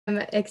I'm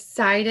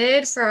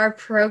excited for our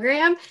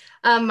program.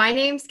 My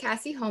name's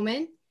Cassie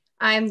Homan.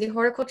 I'm the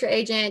horticulture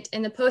agent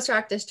in the Post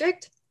Rock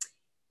District,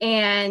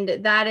 and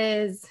that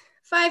is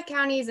 5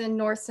 counties in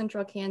north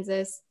central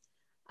Kansas.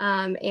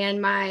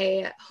 And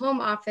my home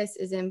office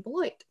is in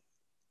Beloit.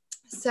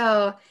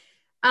 So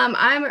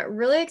I'm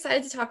really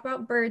excited to talk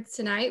about birds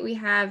tonight. We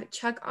have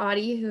Chuck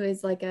Otte, who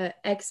is like an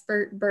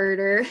expert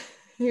birder,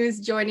 who's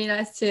joining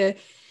us to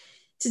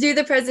do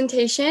the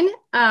presentation.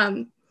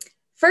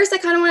 First, I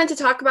kind of wanted to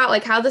talk about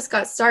like how this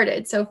got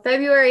started. So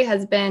February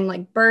has been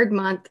like bird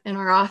month in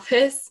our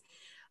office.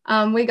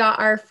 We got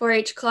our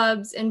 4-H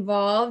clubs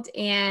involved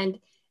and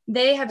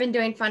they have been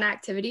doing fun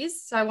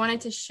activities. So I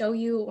wanted to show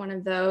you one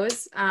of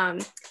those.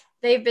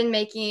 They've been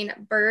making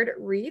bird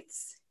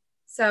wreaths.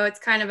 So it's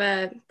kind of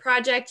a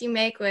project you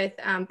make with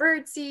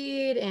bird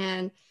seed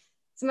and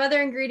some other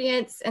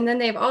ingredients. And then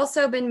they've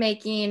also been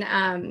making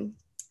bird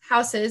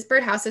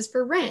houses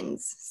for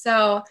wrens.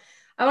 So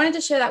I wanted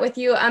to share that with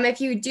you. If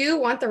you do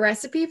want the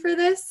recipe for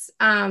this,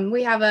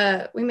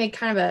 we made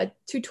kind of a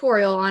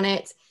tutorial on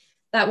it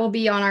that will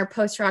be on our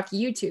Post Rock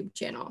YouTube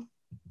channel.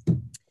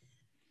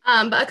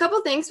 But a couple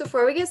things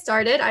before we get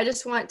started, I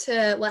just want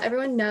to let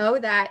everyone know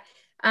that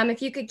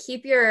if you could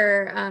keep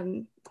your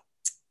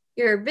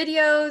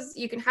videos,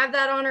 you can have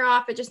that on or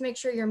off, but just make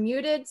sure you're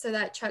muted so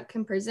that Chuck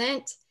can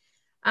present.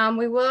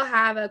 We will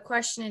have a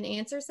question and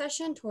answer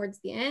session towards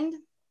the end.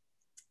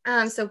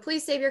 So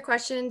please save your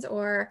questions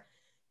or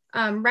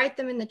write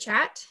them in the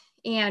chat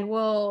and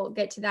we'll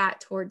get to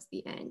that towards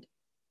the end.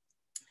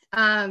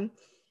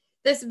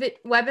 This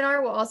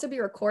webinar will also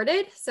be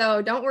recorded,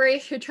 so don't worry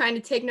if you're trying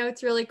to take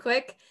notes really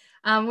quick.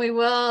 We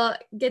will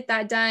get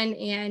that done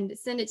and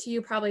send it to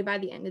you probably by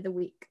the end of the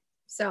week.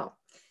 So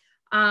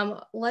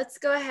let's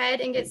go ahead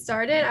and get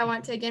started. I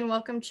want to again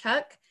welcome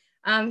Chuck.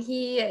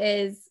 He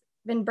has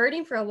been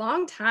birding for a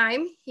long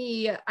time.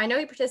 I know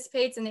he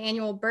participates in the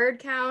annual bird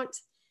count.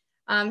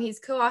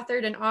 He's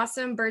co-authored an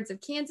awesome Birds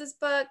of Kansas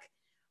book.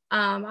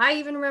 I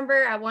even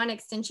remember at one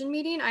extension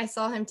meeting, I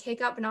saw him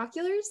take out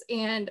binoculars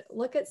and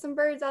look at some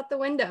birds out the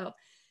window.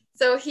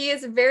 So he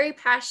is very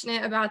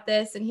passionate about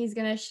this and he's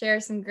gonna share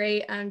some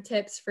great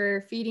tips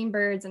for feeding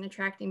birds and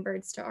attracting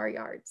birds to our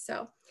yard.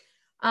 So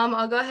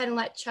I'll go ahead and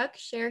let Chuck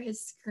share his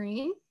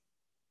screen.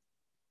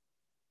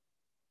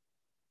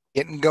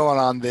 Getting going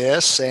on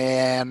this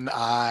and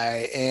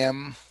I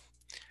am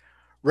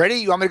ready.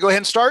 You want me to go ahead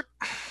and start?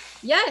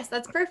 Yes,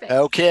 that's perfect.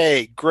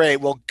 Okay, great.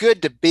 Well,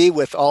 good to be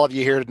with all of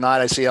you here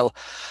tonight. I see a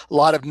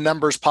lot of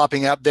numbers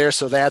popping up there,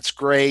 so that's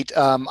great.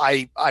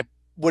 I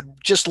would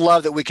just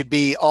love that we could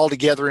be all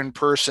together in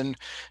person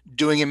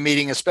doing a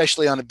meeting,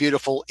 especially on a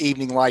beautiful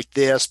evening like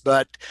this.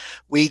 But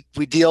we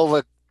play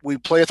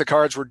with the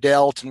cards we're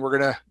dealt, and we're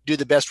going to do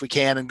the best we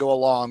can and go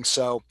along.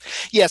 So,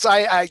 yes,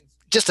 I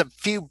just a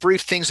few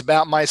brief things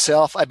about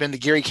myself. I've been the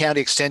Geary County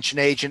Extension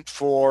Agent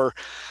for,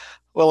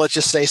 well, let's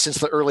just say since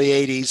the early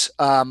 80s.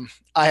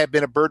 I have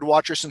been a bird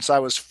watcher since I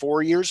was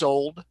 4 years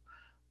old.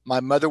 My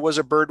mother was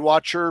a bird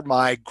watcher.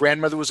 My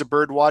grandmother was a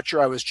bird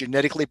watcher. I was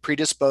genetically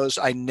predisposed.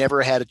 I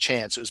never had a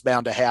chance. It was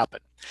bound to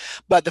happen.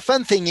 But the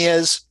fun thing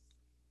is,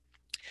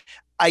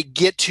 I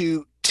get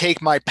to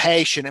take my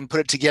passion and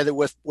put it together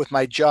with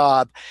my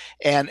job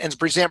and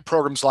present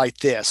programs like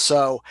this.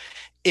 So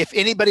if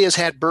anybody has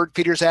had bird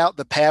feeders out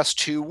the past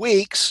 2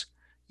 weeks,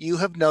 you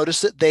have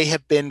noticed that they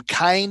have been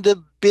kind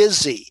of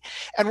busy.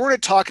 And we're going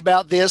to talk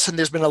about this, and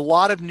there's been a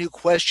lot of new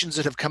questions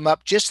that have come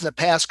up just in the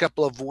past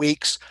couple of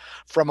weeks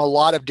from a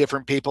lot of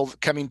different people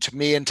coming to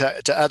me and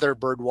to other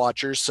bird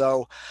watchers.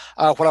 So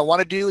what I want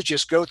to do is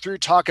just go through,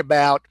 talk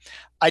about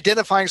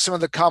identifying some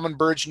of the common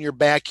birds in your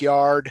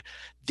backyard,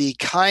 the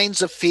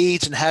kinds of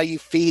feeds and how you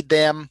feed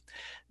them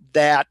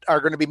that are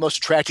going to be most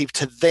attractive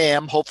to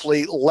them,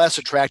 hopefully less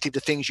attractive to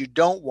things you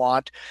don't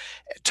want.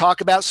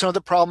 Talk about some of the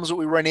problems that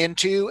we run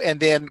into. And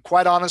then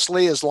quite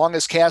honestly, as long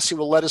as Cassie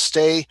will let us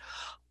stay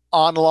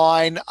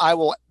online, I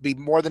will be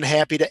more than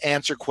happy to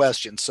answer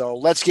questions. So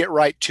let's get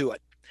right to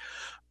it.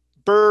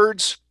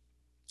 Birds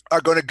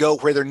are going to go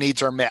where their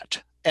needs are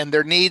met. And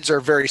their needs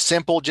are very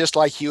simple, just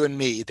like you and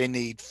me. They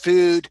need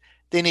food,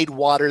 they need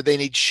water, they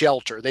need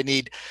shelter, they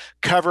need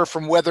cover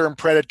from weather and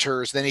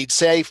predators, they need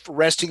safe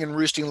resting and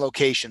roosting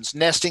locations,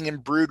 nesting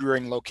and brood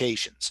rearing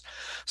locations.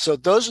 So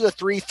those are the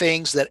 3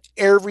 things that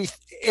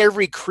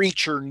every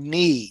creature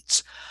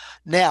needs.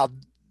 Now,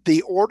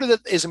 the order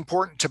that is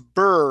important to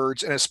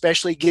birds, and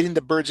especially getting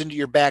the birds into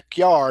your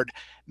backyard,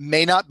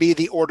 may not be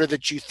the order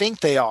that you think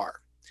they are.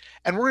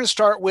 And we're going to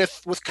start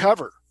with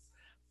cover.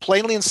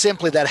 Plainly and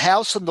simply, that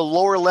house on the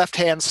lower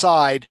left-hand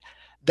side,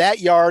 that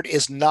yard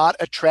is not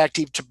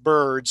attractive to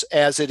birds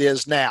as it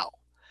is now.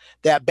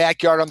 That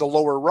backyard on the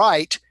lower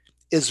right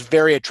is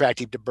very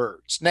attractive to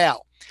birds.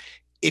 Now,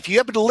 if you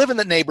happen to live in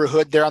the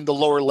neighborhood there on the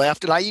lower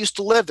left, and I used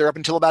to live there up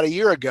until about a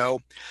year ago,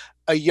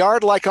 a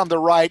yard like on the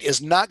right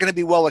is not going to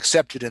be well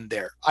accepted in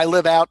there. I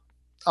live out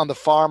on the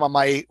farm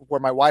where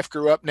my wife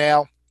grew up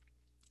now,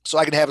 so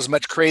I can have as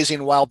much crazy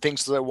and wild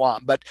things as I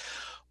want. But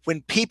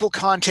when people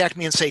contact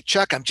me and say,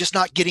 Chuck, I'm just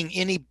not getting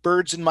any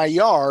birds in my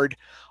yard,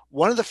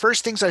 one of the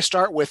first things I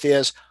start with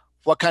is,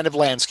 What kind of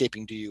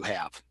landscaping do you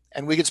have?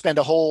 And we could spend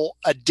a whole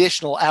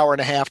additional hour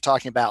and a half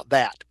talking about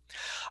that.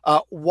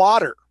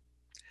 Water.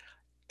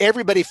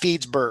 Everybody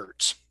feeds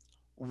birds.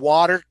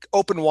 Water,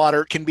 open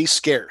water can be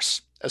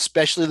scarce,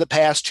 especially the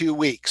past 2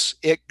 weeks.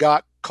 It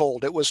got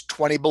cold. It was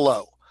 20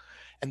 below,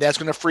 and that's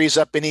going to freeze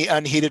up any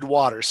unheated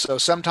water. So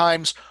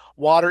sometimes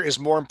water is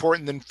more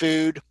important than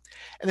food.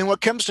 And then when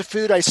it comes to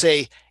food, I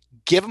say,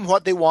 give them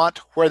what they want,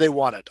 where they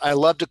want it. I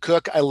love to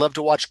cook. I love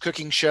to watch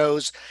cooking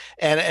shows,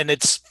 and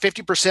it's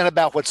 50%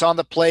 about what's on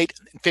the plate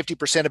and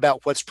 50%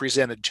 about what's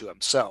presented to them.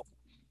 So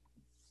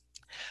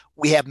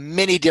we have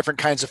many different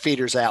kinds of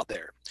feeders out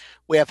there.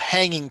 We have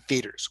hanging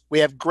feeders. We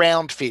have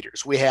ground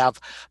feeders. We have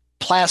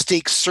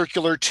plastic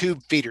circular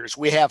tube feeders.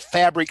 We have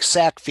fabric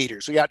sack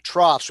feeders. We got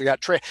troughs. We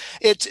got tray.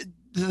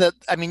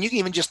 I mean, you can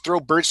even just throw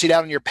birdseed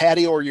out on your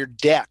patio or your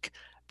deck.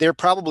 They're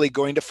probably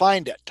going to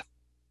find it.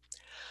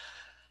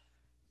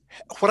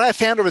 What I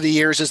found over the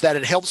years is that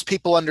it helps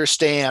people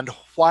understand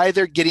why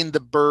they're getting the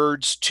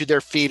birds to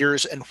their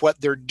feeders and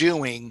what they're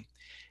doing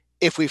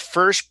if we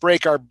first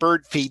break our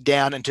bird feed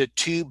down into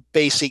two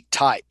basic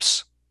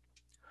types.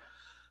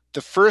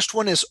 The first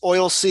one is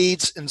oil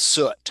seeds and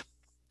soot.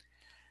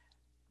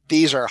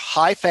 These are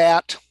high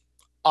fat,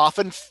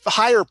 often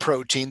higher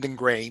protein than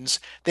grains.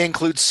 They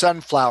include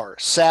sunflower,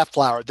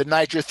 safflower, the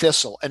Niger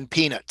thistle, and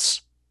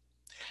peanuts.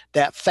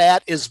 That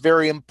fat is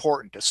very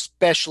important,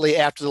 especially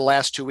after the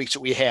last 2 weeks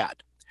that we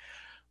had.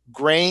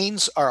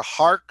 Grains are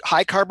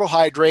high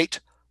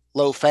carbohydrate,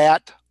 low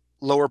fat,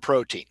 lower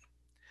protein.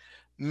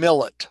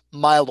 Millet,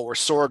 milo or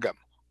sorghum,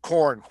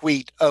 corn,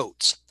 wheat,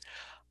 oats.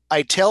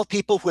 I tell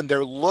people when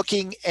they're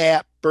looking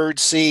at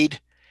birdseed,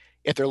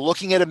 if they're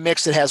looking at a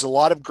mix that has a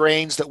lot of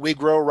grains that we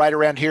grow right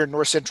around here in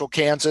north central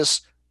Kansas,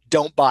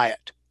 don't buy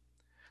it.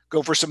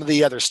 Go for some of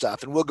the other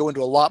stuff, and we'll go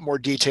into a lot more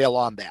detail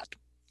on that.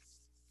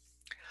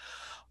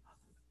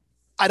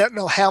 I don't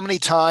know how many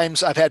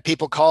times I've had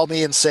people call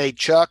me and say,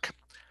 Chuck,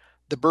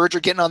 the birds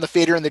are getting on the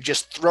feeder and they're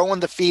just throwing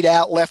the feed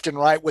out left and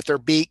right with their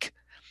beak,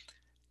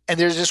 and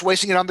they're just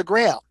wasting it on the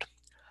ground.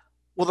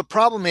 Well, the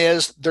problem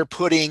is they're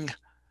putting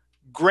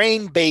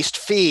grain-based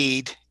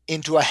feed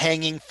into a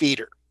hanging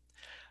feeder.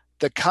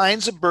 The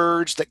kinds of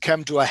birds that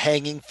come to a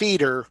hanging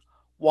feeder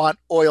want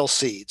oil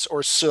seeds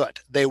or soot.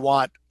 They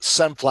want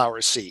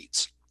sunflower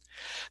seeds.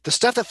 The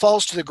stuff that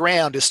falls to the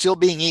ground is still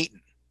being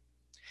eaten.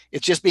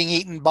 It's just being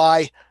eaten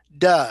by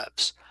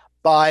doves,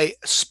 by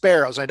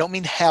sparrows. I don't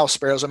mean house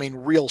sparrows, I mean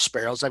real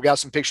sparrows. I've got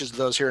some pictures of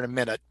those here in a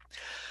minute.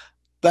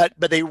 But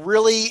they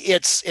really,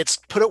 it's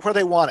put it where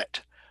they want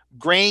it.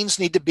 Grains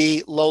need to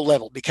be low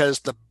level because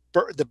the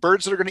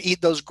birds that are going to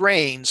eat those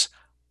grains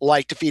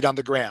like to feed on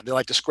the ground. They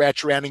like to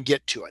scratch around and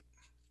get to it.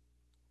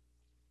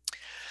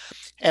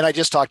 And I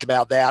just talked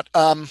about that.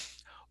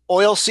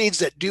 Oil seeds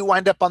that do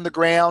wind up on the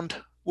ground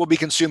will be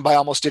consumed by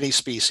almost any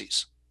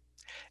species.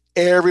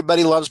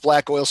 Everybody loves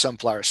black oil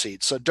sunflower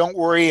seeds. So don't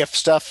worry if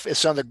stuff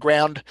is on the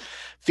ground.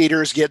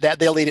 Feeders get that.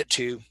 They'll eat it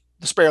too.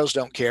 The sparrows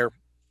don't care.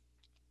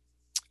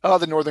 Oh,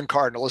 the northern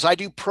cardinal. As I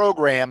do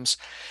programs,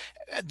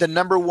 the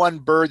number one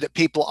bird that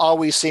people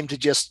always seem to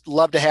just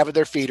love to have at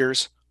their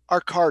feeders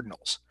are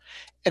cardinals.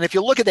 And if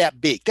you look at that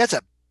beak, that's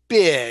a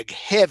big,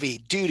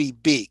 heavy-duty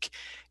beak.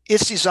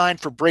 It's designed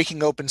for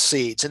breaking open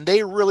seeds, and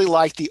they really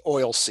like the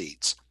oil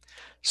seeds.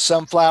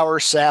 Sunflower,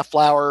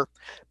 safflower,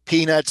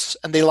 peanuts,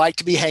 and they like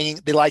to be hanging.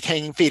 They like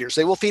hanging feeders.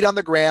 They will feed on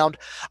the ground.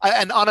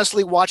 And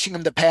honestly, watching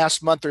them the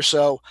past month or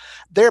so,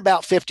 they're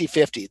about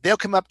 50-50. They'll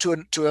come up to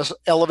an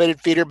elevated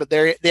feeder, but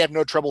they have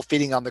no trouble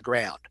feeding on the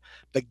ground.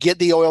 But get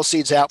the oil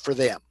seeds out for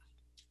them.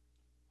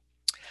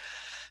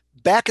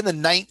 Back in the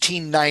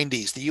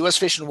 1990s, the U.S.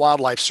 Fish and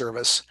Wildlife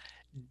Service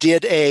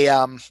did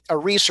a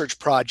research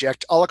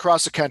project all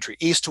across the country,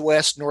 east to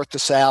west, north to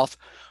south,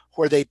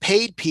 where they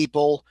paid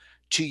people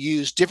to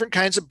use different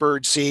kinds of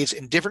bird seeds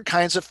in different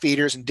kinds of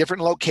feeders in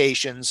different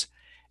locations,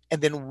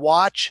 and then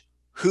watch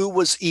who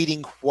was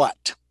eating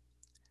what.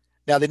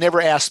 Now, they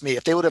never asked me.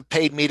 If they would have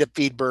paid me to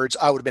feed birds,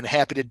 I would have been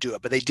happy to do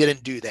it, but they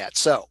didn't do that.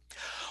 So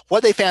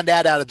what they found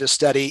out of this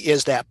study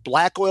is that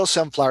black oil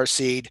sunflower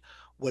seed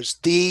was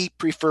the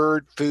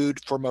preferred food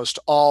for most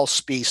all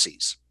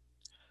species.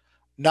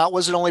 Not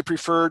was it only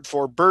preferred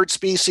for bird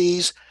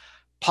species,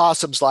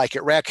 possums like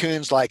it,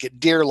 raccoons like it,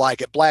 deer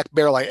like it, black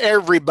bear like it.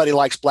 Everybody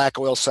likes black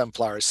oil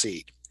sunflower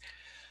seed.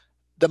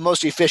 The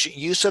most efficient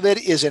use of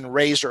it is in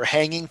raised or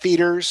hanging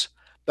feeders,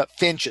 but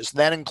finches,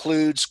 that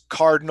includes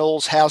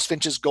cardinals, house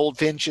finches,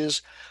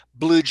 goldfinches,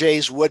 blue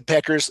jays,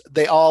 woodpeckers,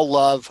 they all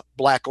love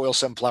black oil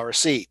sunflower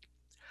seed.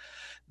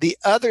 The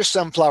other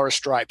sunflower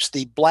stripes,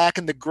 the black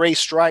and the gray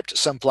striped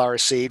sunflower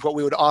seed, what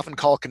we would often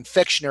call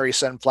confectionery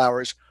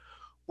sunflowers,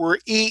 were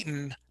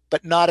eaten,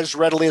 but not as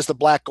readily as the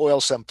black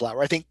oil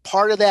sunflower. I think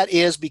part of that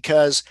is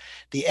because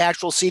the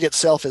actual seed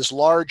itself is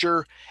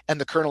larger and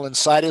the kernel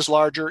inside is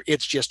larger.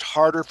 It's just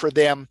harder for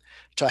them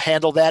to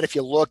handle that. If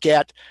you look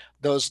at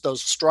those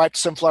striped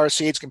sunflower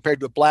seeds compared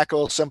to a black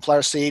oil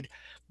sunflower seed,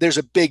 there's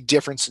a big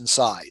difference in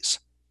size.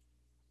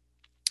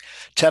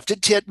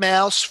 Tufted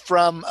titmouse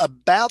from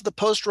about the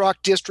post-rock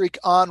district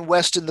on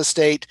west in the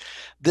state.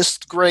 This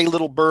gray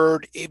little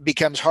bird, it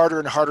becomes harder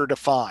and harder to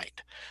find.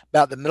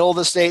 About the middle of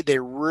the state, they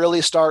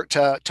really start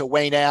to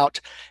wane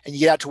out, and you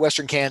get out to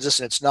western Kansas,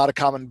 and it's not a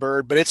common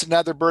bird, but it's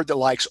another bird that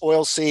likes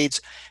oil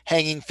seeds,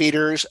 hanging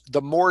feeders.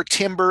 The more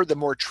timber, the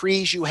more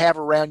trees you have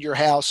around your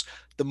house,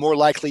 the more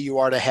likely you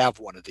are to have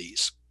one of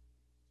these.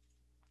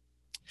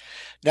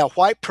 Now,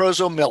 white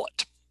proso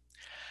millet.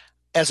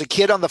 As a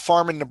kid on the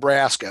farm in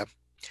Nebraska,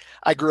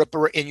 I grew up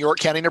in York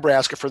County,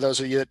 Nebraska, for those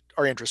of you that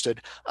are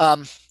interested.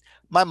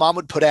 My mom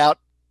would put out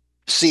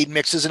seed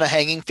mixes in a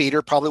hanging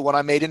feeder, probably one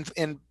I made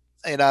in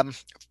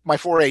my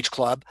 4-H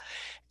club.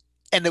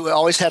 And it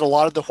always had a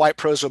lot of the white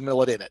proso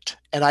millet in it.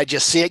 And I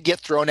just see it get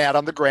thrown out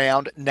on the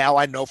ground. Now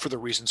I know for the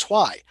reasons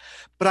why.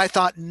 But I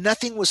thought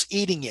nothing was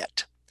eating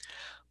it.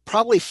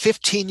 Probably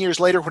 15 years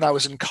later, when I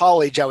was in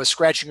college, I was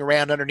scratching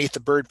around underneath the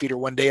bird feeder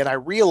one day, and I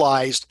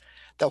realized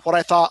that what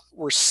I thought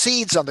were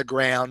seeds on the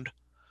ground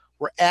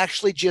were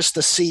actually just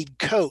the seed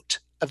coat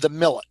of the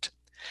millet.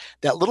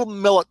 That little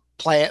millet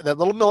plant, that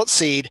little millet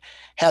seed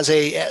has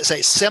a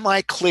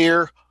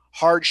semi-clear,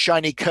 hard,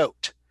 shiny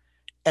coat.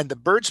 And the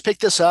birds pick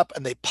this up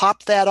and they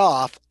pop that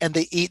off and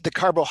they eat the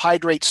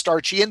carbohydrate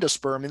starchy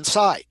endosperm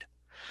inside.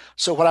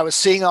 So what I was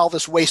seeing, all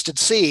this wasted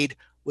seed,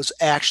 was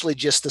actually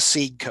just the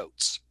seed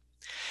coats.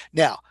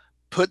 Now,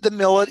 put the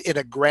millet in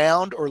a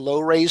ground or low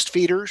raised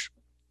feeders.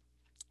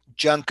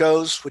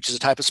 Juncos, which is a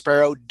type of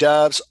sparrow,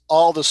 doves,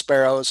 all the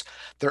sparrows,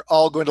 they're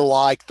all going to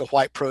like the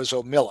white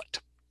proso millet.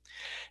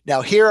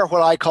 Now, here are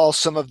what I call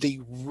some of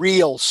the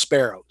real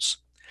sparrows.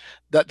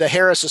 The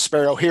Harris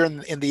sparrow here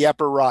in the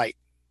upper left.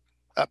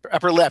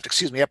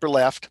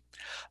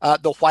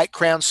 The white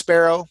crowned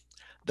sparrow,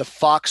 the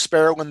fox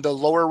sparrow in the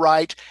lower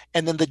right,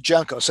 and then the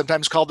junco,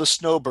 sometimes called the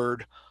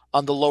snowbird,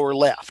 on the lower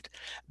left.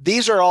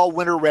 These are all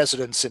winter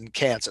residents in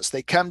Kansas.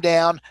 They come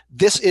down.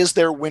 This is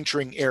their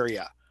wintering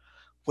area.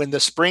 When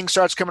the spring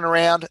starts coming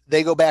around,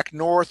 they go back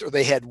north or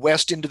they head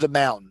west into the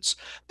mountains.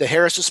 The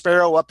Harris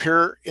sparrow up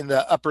here in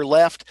the upper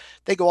left,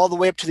 they go all the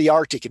way up to the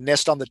Arctic and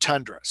nest on the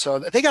tundra. So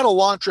they got a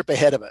long trip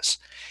ahead of us.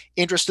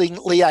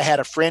 Interestingly, I had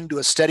a friend do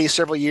a study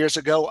several years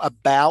ago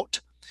about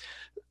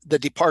the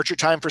departure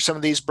time for some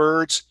of these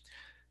birds.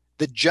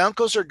 The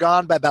juncos are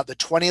gone by about the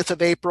 20th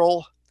of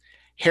April.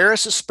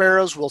 Harris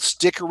sparrows will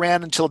stick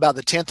around until about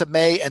the 10th of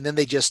May, and then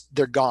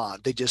they're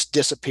gone. They just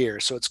disappear.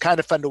 So it's kind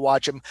of fun to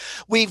watch them.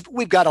 We've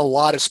got a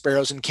lot of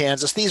sparrows in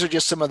Kansas. These are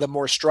just some of the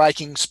more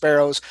striking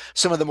sparrows,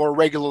 some of the more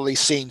regularly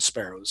seen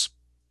sparrows.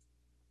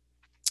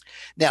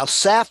 Now,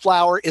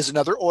 safflower is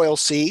another oil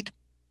seed.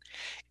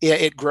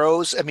 It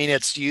grows. I mean,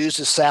 it's used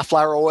as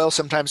safflower oil,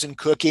 sometimes in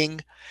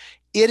cooking.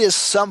 It is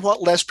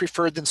somewhat less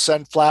preferred than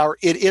sunflower.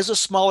 It is a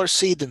smaller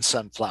seed than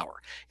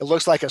sunflower. It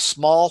looks like a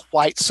small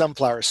white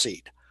sunflower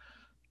seed.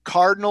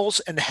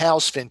 Cardinals and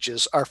house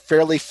finches are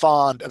fairly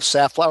fond of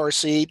safflower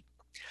seed.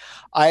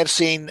 I have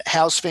seen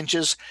house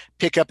finches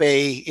pick up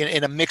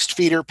in a mixed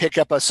feeder, pick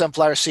up a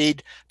sunflower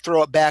seed,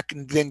 throw it back,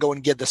 and then go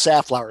and get the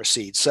safflower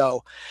seed.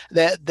 So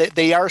that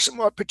they are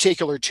somewhat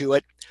particular to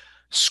it.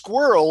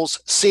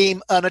 Squirrels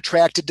seem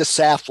unattracted to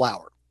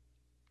safflower.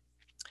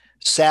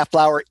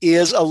 Safflower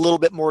is a little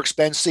bit more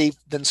expensive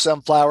than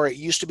sunflower. It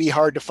used to be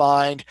hard to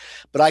find,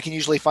 but I can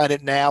usually find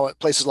it now at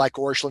places like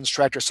Orchland's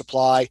Tractor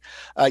Supply,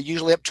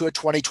 usually up to a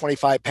 20,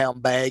 25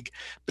 pound bag.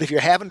 But if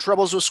you're having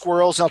troubles with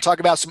squirrels, and I'll talk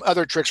about some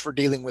other tricks for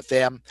dealing with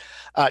them,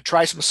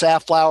 try some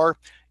safflower,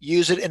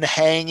 use it in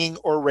hanging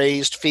or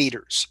raised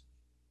feeders.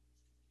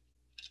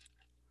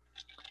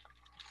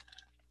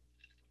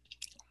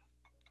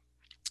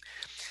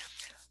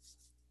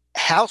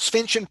 House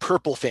finch and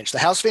purple finch. The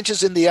house finch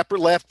is in the upper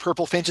left,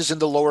 purple finch is in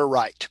the lower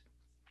right.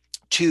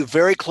 Two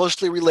very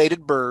closely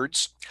related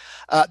birds.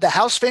 The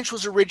house finch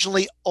was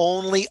originally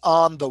only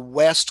on the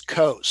west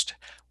coast,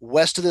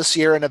 west of the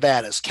Sierra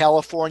Nevadas,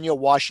 California,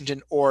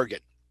 Washington, Oregon.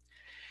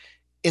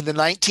 In the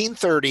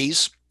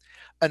 1930s,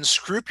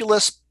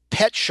 unscrupulous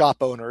pet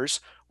shop owners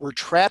were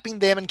trapping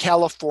them in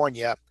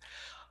California,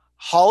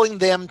 hauling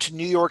them to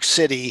New York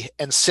City,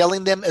 and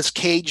selling them as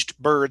caged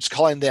birds,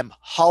 calling them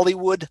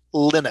Hollywood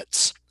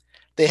linnets.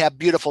 They have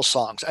beautiful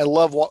songs. I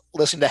love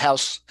listening to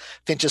house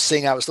finches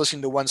sing. I was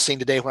listening to one sing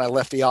today when I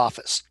left the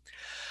office.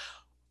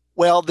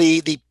 Well,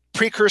 the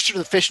precursor to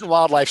the Fish and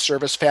Wildlife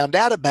Service found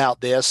out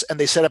about this, and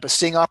they set up a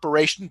sting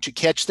operation to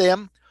catch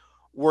them.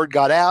 Word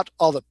got out.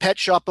 All the pet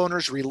shop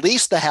owners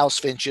released the house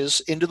finches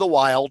into the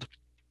wild.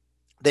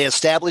 They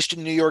established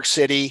in New York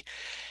City,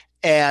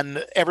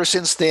 and ever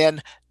since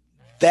then,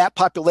 that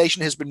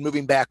population has been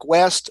moving back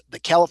west. The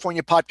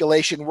California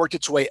population worked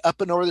its way up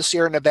and over the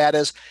Sierra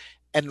Nevadas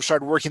and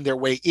started working their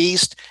way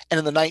east. And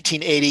in the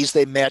 1980s,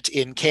 they met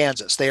in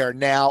Kansas. They are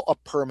now a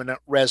permanent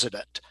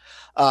resident.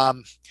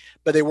 But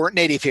they weren't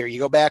native here. You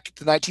go back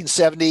to the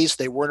 1970s,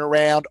 they weren't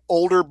around.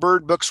 Older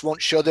bird books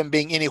won't show them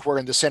being anywhere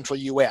in the central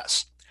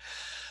U.S.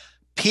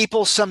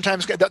 People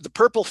sometimes, the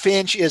purple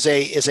finch is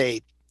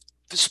a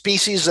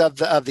species of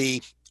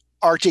the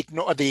Arctic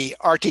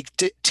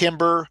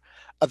timber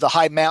of the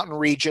high mountain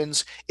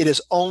regions. It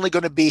is only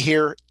going to be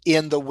here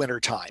in the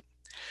wintertime.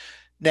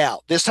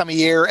 Now, this time of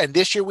year, and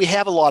this year we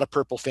have a lot of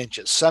purple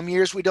finches. Some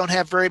years we don't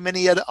have very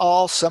many at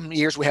all. Some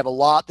years we have a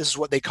lot. This is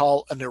what they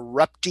call an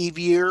eruptive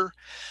year,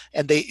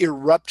 and they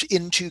erupt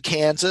into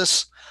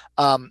Kansas.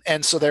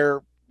 And so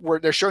they're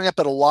showing up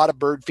at a lot of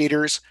bird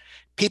feeders.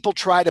 People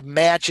try to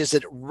match, is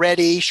it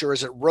reddish or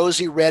is it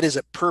rosy red? Is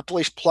it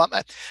purplish plum?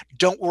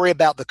 Don't worry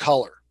about the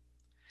color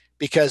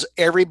because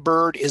every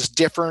bird is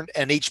different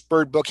and each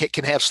bird book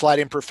can have slight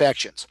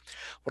imperfections.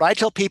 What I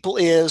tell people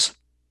is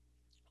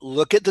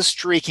look at the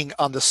streaking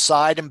on the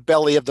side and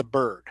belly of the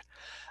bird.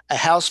 A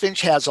house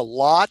finch has a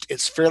lot,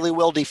 it's fairly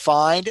well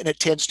defined, and it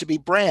tends to be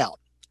brown.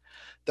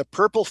 The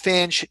purple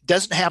finch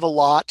doesn't have a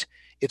lot,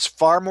 it's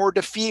far more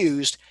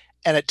diffused,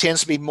 and it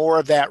tends to be more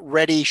of that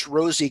reddish,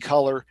 rosy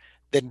color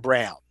than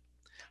brown.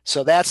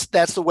 So that's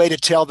the way to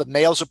tell the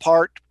males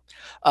apart.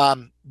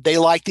 They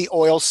like the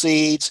oil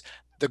seeds,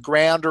 the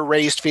ground or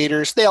raised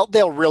feeders. They'll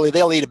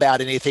eat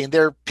about anything.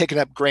 They're picking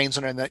up grains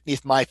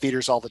underneath my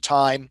feeders all the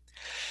time.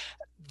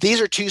 These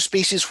are two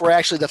species where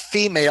actually the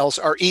females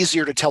are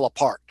easier to tell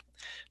apart.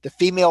 The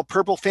female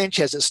purple finch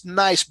has this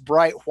nice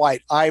bright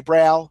white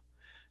eyebrow.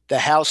 The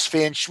house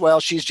finch, well,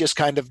 she's just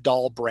kind of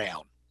dull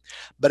brown.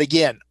 But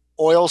again,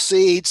 oil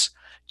seeds,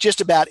 just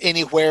about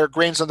anywhere,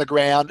 grains on the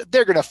ground,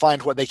 they're going to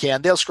find what they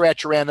can. They'll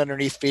scratch around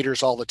underneath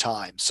feeders all the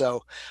time.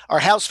 So our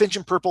house finch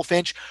and purple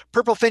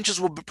finches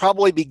will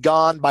probably be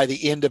gone by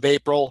the end of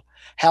April.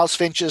 House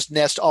finches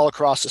nest all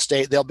across the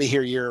state. They'll be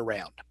here year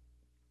round.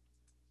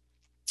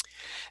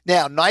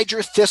 Now,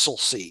 Niger thistle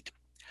seed.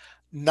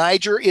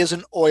 Niger is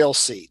an oil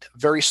seed,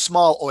 very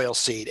small oil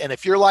seed. And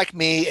if you're like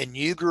me and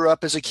you grew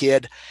up as a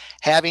kid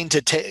having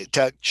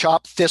to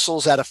chop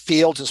thistles out of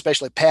fields,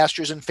 especially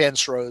pastures and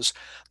fence rows,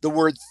 the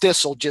word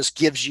thistle just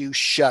gives you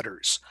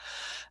shudders.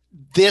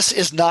 This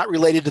is not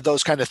related to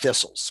those kind of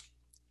thistles.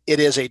 It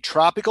is a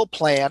tropical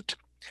plant.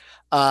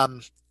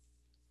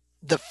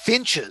 The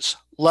finches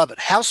love it.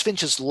 House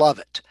finches love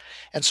it.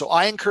 And so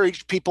I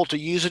encourage people to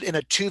use it in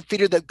a tube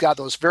feeder that got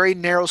those very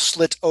narrow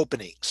slit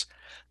openings.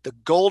 The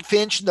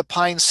goldfinch and the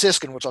pine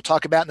siskin, which I'll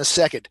talk about in a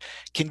second,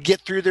 can get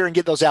through there and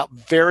get those out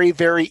very,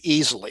 very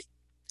easily.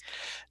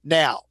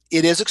 Now,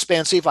 it is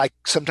expensive. I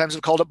sometimes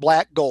have called it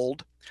black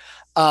gold.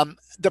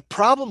 The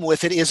problem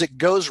with it is it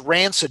goes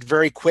rancid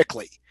very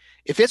quickly.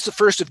 If it's the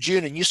 1st of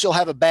June and you still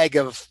have a bag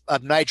of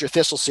Niger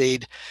thistle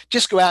seed,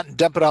 just go out and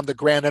dump it on the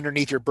ground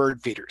underneath your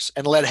bird feeders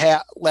and let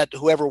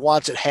whoever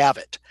wants it have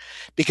it.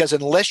 Because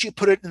unless you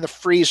put it in the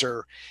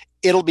freezer,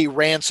 it'll be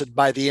rancid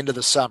by the end of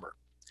the summer.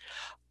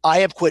 I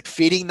have quit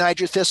feeding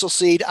Niger thistle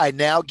seed. I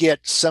now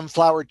get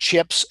sunflower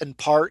chips and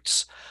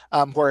parts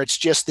where it's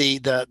just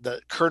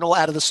the kernel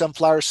out of the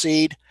sunflower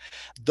seed.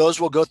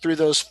 Those will go through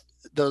those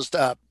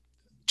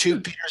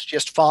tube feeders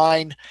just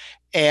fine,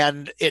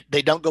 and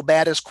they don't go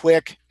bad as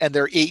quick, and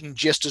they're eaten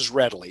just as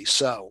readily.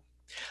 So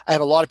I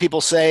have a lot of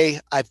people say,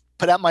 I've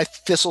put out my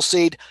thistle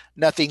seed,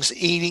 nothing's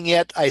eating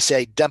it. I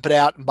say, dump it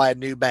out and buy a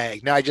new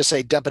bag. Now I just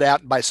say, dump it out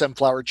and buy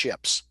sunflower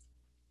chips.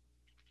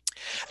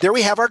 There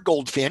we have our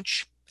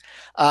goldfinch.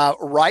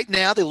 Right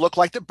now, they look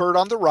like the bird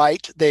on the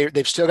right.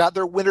 They've still got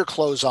their winter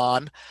clothes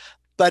on.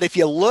 But if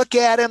you look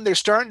at them, they're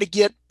starting to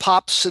get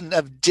pops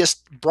of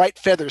just bright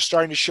feathers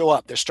starting to show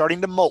up. They're starting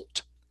to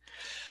molt.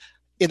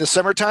 In the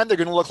summertime, they're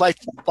going to look like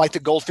the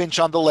goldfinch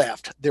on the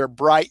left. They're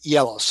bright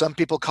yellow. Some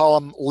people call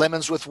them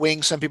lemons with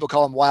wings. Some people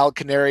call them wild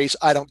canaries.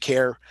 I don't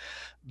care.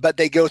 But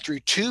they go through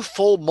 2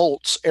 full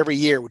molts every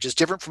year, which is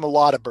different from a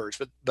lot of birds.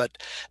 But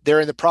they're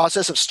in the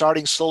process of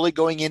starting slowly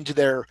going into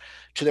their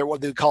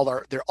what they call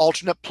their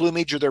alternate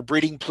plumage or their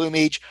breeding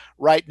plumage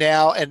right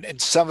now.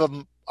 And some of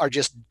them are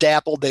just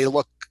dappled.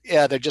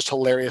 They're just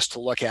hilarious to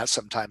look at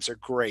sometimes. They're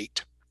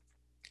great.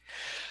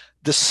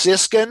 The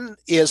siskin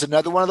is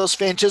another one of those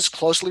finches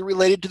closely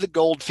related to the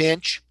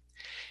goldfinch.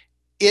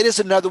 It is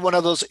another one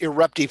of those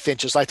eruptive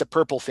finches like the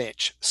purple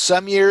finch.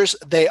 Some years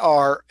they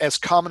are as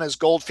common as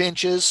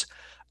goldfinches.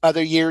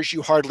 Other years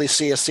you hardly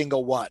see a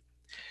single one.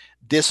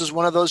 This is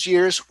one of those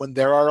years when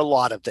there are a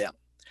lot of them.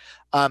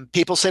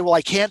 People say, well,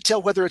 I can't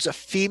tell whether it's a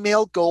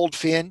female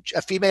goldfinch,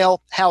 a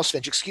female house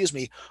finch,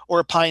 or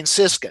a pine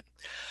siskin.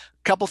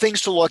 Couple things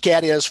to look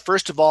at is,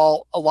 first of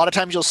all, a lot of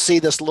times you'll see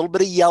this little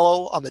bit of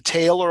yellow on the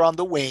tail or on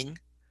the wing.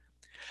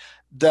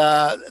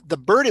 The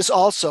bird is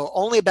also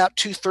only about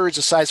 2/3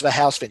 the size of a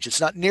house finch. It's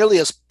not nearly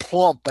as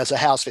plump as a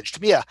house finch.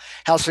 To me, a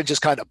house finch is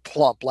kind of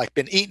plump, like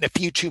been eating a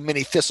few too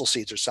many thistle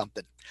seeds or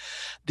something.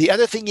 The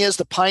other thing is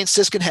the pine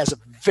siskin has a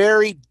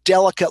very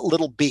delicate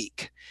little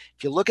beak.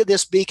 If you look at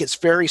this beak, it's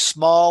very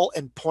small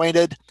and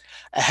pointed.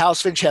 A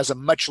house finch has a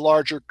much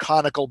larger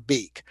conical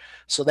beak.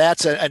 So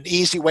that's an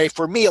easy way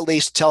for me, at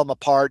least, to tell them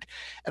apart.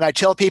 And I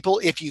tell people,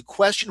 if you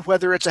question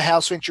whether it's a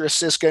house finch or a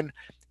siskin,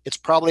 it's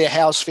probably a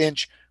house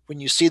finch. When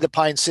you see the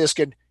pine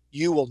siskin,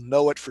 you will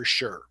know it for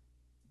sure.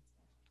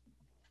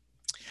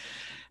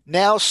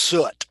 Now,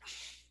 soot.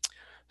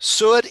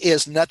 Soot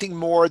is nothing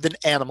more than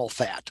animal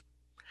fat.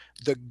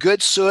 The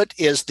good soot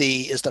is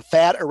the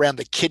fat around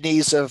the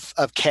kidneys of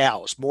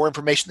cows. More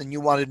information than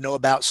you wanted to know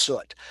about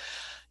soot.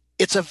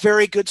 It's a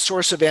very good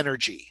source of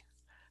energy.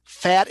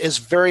 Fat is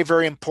very,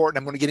 very important.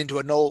 I'm going to get into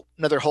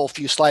another whole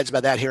few slides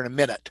about that here in a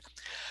minute.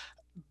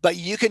 But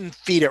you can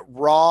feed it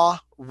raw,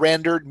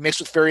 rendered, mixed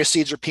with various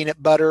seeds or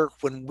peanut butter.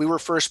 When we were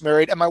first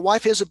married, and my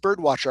wife is a bird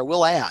watcher, I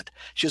will add.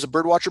 She was a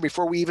bird watcher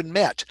before we even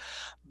met.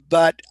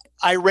 But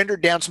I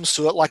rendered down some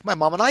suet like my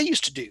mom and I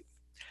used to do.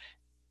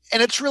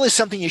 And it's really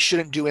something you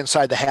shouldn't do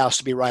inside the house,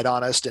 to be right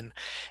honest.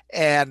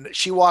 And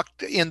she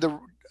walked in the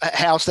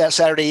house that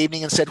Saturday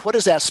evening and said, "What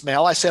does that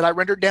smell?" I said, "I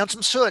rendered down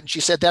some suet." And she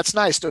said, "That's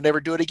nice. Don't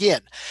ever do it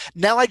again."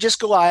 Now I just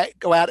go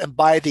out and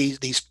buy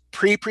these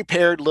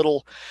pre-prepared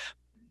little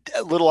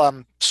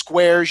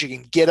squares. You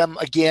can get them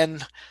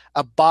again,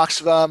 a box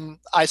of them.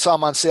 I saw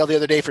them on sale the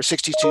other day for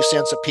 62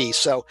 cents a piece.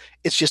 So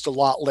it's just a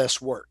lot less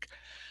work.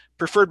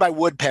 Preferred by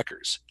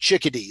woodpeckers,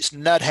 chickadees,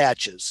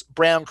 nuthatches,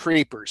 brown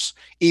creepers,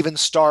 even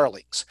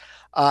starlings.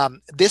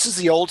 This is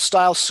the old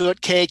style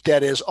suet cake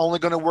that is only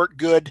going to work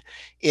good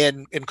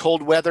in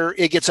cold weather.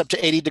 It gets up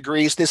to 80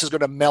 degrees. This is going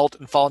to melt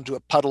and fall into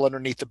a puddle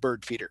underneath the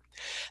bird feeder.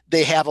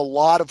 They have a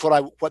lot of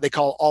what they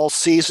call all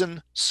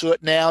season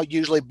suet now,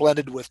 usually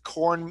blended with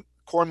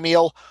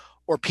cornmeal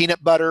or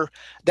peanut butter,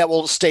 that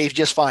will stay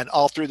just fine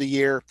all through the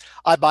year.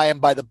 I buy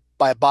them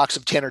by a box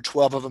of 10 or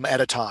 12 of them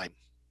at a time.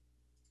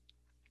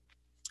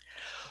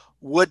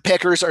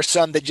 Woodpeckers are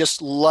some that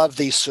just love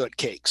these suet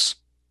cakes.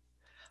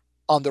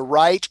 On the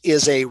right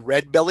is a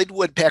red-bellied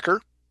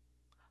woodpecker.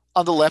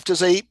 On the left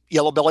is a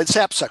yellow-bellied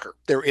sapsucker.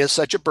 There is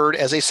such a bird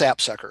as a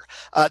sapsucker.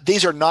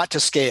 These are not to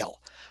scale.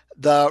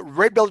 The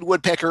red-bellied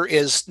woodpecker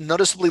is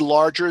noticeably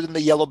larger than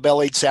the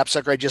yellow-bellied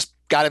sapsucker. I just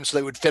got him so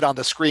they would fit on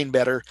the screen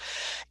better.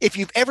 If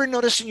you've ever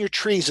noticed in your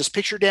trees this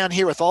picture down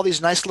here with all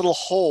these nice little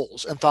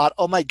holes and thought,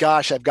 "Oh my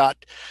gosh, I've got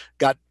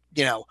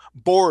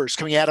borers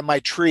coming out of my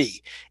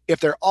tree." If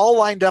they're all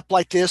lined up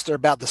like this, they're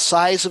about the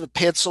size of a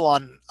pencil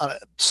on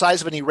size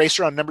of an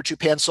eraser on number 2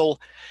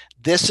 pencil.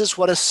 This is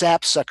what a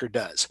sapsucker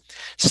does.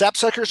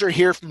 Sapsuckers are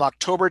here from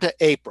October to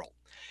April,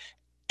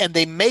 and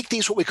they make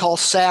these what we call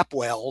sap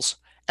wells,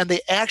 and they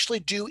actually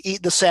do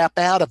eat the sap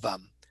out of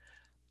them.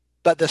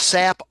 But the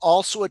sap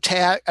also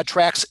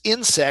attracts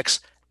insects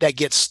that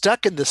get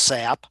stuck in the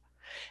sap,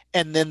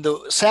 and then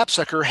the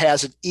sapsucker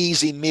has an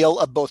easy meal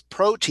of both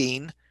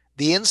protein,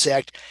 the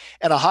insect,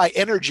 and a high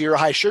energy or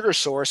high sugar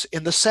source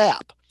in the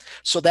sap.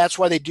 So that's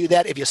why they do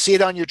that. If you see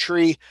it on your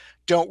tree,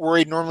 don't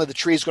worry. Normally the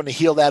tree is going to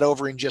heal that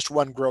over in just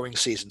one growing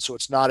season, so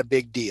it's not a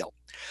big deal.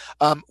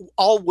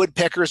 All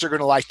woodpeckers are going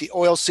to like the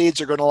oil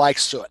seeds, are going to like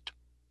suet.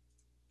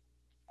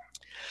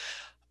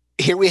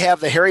 Here we have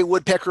the hairy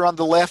woodpecker on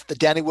the left, the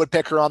downy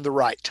woodpecker on the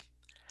right.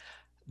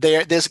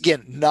 This,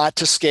 again, not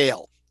to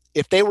scale.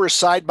 If they were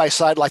side by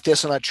side like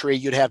this on a tree,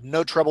 you'd have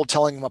no trouble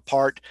telling them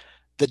apart.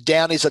 The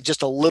downy's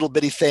just a little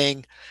bitty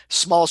thing,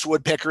 smallest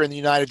woodpecker in the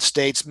United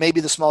States,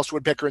 maybe the smallest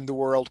woodpecker in the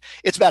world.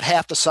 It's about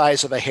half the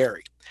size of a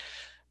hairy.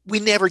 We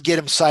never get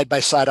them side by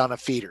side on a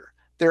feeder.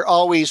 They're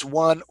always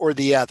one or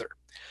the other.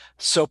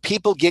 So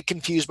people get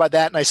confused by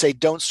that, and I say,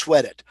 don't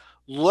sweat it.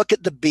 Look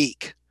at the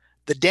beak.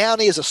 The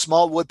downy is a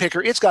small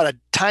woodpecker. It's got a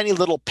tiny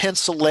little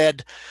pencil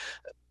lead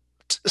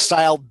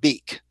style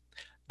beak.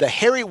 The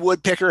hairy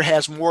woodpecker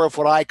has more of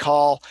what I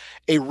call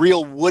a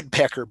real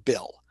woodpecker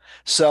bill.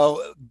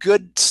 So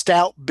good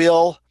stout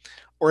bill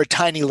or a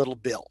tiny little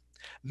bill.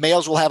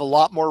 Males will have a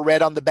lot more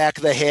red on the back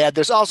of the head.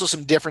 There's also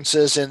some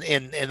differences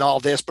in all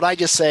this, but I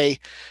just say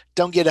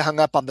don't get hung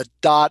up on the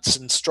dots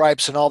and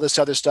stripes and all this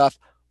other stuff.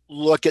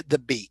 Look at the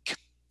beak.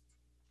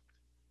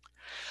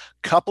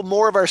 Couple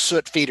more of our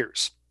soot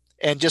feeders,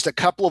 and just a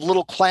couple of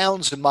little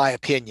clowns, in my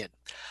opinion.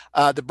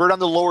 The bird on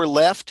the lower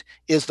left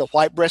is the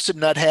white-breasted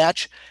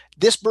nuthatch.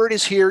 This bird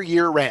is here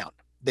year-round.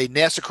 They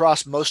nest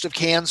across most of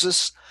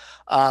Kansas.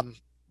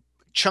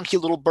 Chunky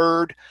little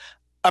bird.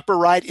 Upper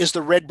right is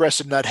the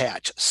red-breasted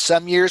nuthatch.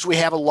 Some years we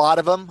have a lot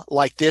of them,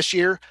 like this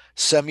year.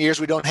 Some years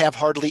we don't have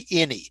hardly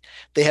any.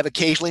 They have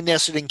occasionally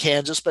nested in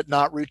Kansas, but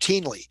not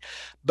routinely.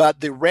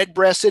 But the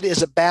red-breasted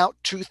is about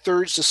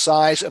 2/3 the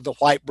size of the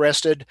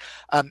white-breasted.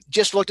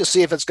 Just look to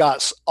see if it's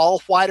got all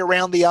white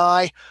around the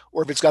eye,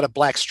 or if it's got a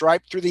black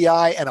stripe through the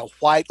eye and a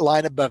white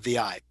line above the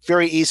eye.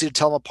 Very easy to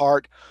tell them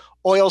apart.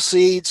 Oil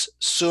seeds,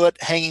 suet,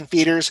 hanging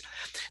feeders.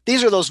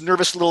 These are those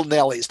nervous little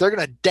Nellies. They're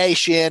going to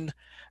dash in,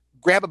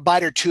 grab a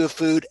bite or two of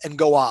food, and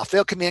go off.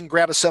 They'll come in,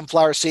 grab a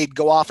sunflower seed,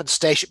 go off and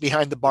stash it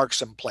behind the bark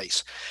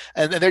someplace.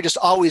 And they're just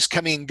always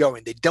coming and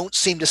going. They don't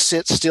seem to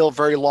sit still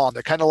very long.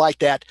 They're kind of like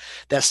that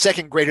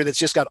second grader that's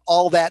just got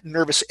all that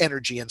nervous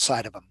energy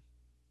inside of them.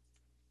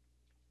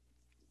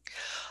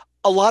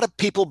 A lot of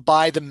people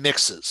buy the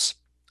mixes.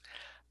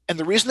 And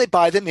the reason they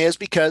buy them is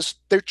because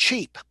they're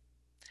cheap.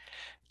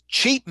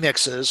 Cheap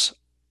mixes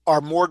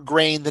are more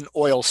grain than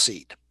oil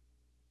seed.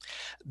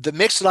 The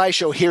mix that I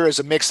show here is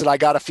a mix that I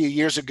got a few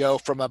years ago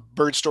from a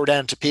bird store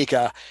down in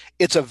Topeka.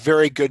 It's a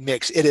very good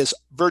mix. It is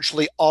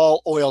virtually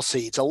all oil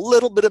seeds, a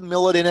little bit of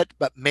millet in it,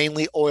 but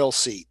mainly oil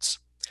seeds.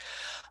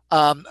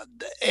 And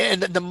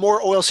the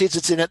more oil seeds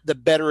that's in it, the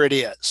better it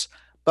is.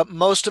 But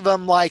most of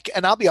them,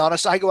 and I'll be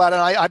honest, I go out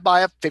and I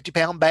buy a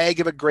 50-pound bag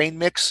of a grain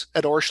mix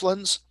at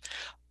Orscheln's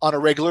on a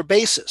regular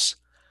basis.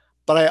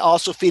 but I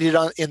also feed it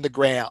on the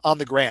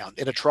ground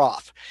in a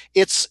trough.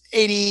 It's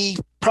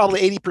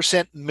probably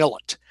 80%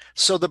 millet.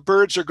 So the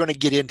birds are going to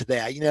get into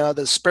that.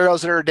 The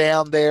sparrows that are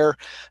down there,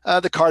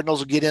 the cardinals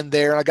will get in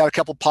there. And I got a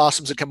couple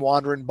possums that come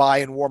wandering by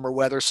in warmer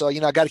weather. So,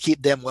 I got to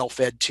keep them well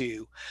fed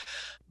too.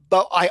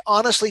 But I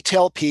honestly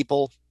tell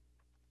people,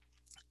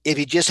 if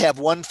you just have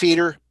one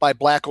feeder, buy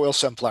black oil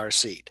sunflower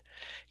seed.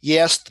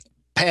 Yes,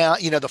 the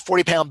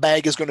 40-pound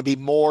bag is going to be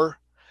more,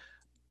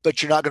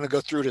 but you're not going to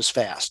go through it as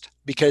fast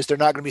because they're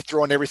not going to be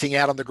throwing everything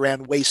out on the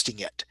ground, wasting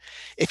it.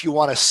 If you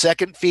want a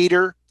second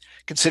feeder,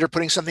 consider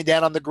putting something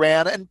down on the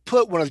ground and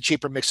put one of the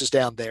cheaper mixes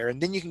down there. And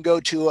then you can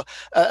go to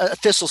a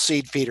thistle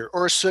seed feeder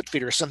or a soot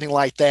feeder, something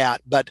like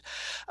that. But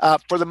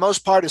for the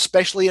most part,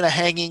 especially in a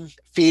hanging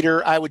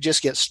feeder, I would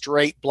just get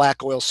straight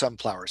black oil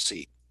sunflower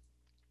seed.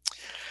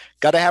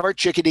 Got to have our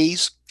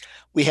chickadees.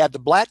 We have the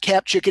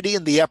black-capped chickadee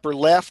in the upper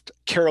left,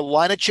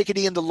 Carolina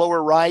chickadee in the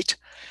lower right.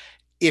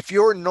 If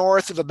you're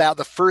north of about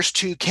the first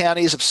 2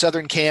 counties of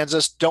southern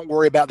Kansas, don't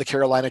worry about the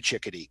Carolina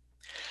chickadee.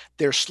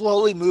 They're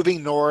slowly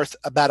moving north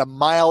about a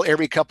mile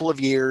every couple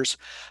of years.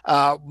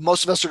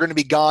 Most of us are going to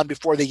be gone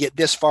before they get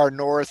this far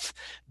north.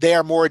 They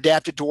are more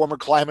adapted to warmer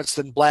climates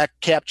than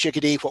black-capped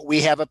chickadee. What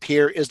we have up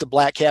here is the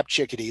black-capped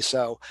chickadee.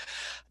 So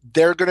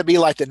they're going to be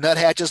like the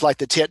nuthatches, like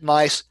the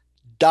titmice.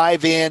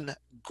 Dive in,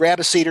 grab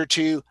a seed or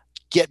two,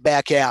 get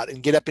back out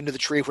and get up into the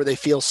tree where they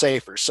feel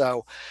safer.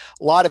 So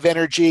a lot of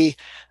energy.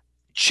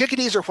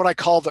 Chickadees are what I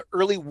call the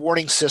early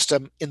warning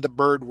system in the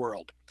bird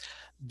world.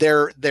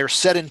 They're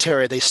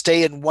sedentary. They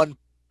stay in one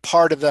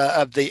part of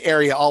the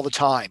area all the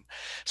time.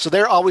 So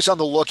they're always on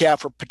the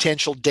lookout for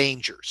potential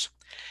dangers.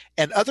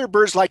 And other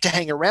birds like to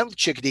hang around with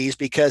chickadees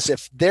because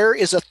if there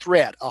is a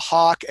threat, a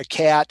hawk, a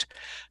cat,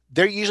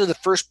 they're usually the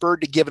first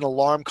bird to give an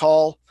alarm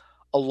call.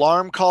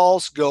 Alarm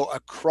calls go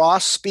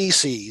across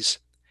species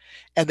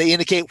and they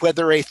indicate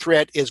whether a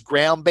threat is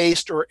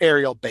ground-based or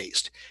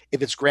aerial-based.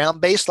 If it's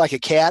ground-based like a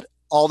cat,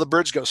 all the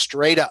birds go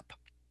straight up.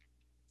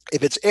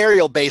 If it's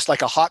aerial-based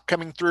like a hawk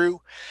coming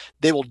through,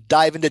 they will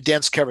dive into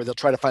dense cover. They'll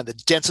try to find the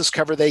densest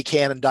cover they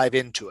can and dive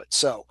into it.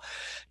 So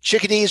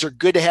chickadees are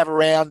good to have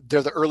around.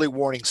 They're the early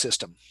warning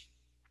system.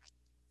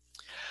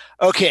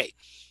 Okay.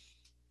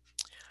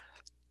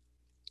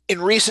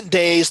 In recent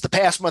days, the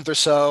past month or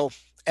so,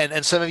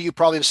 and some of you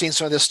probably have seen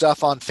some of this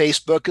stuff on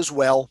Facebook as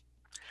well,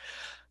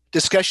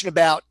 discussion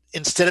about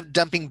instead of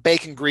dumping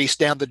bacon grease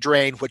down the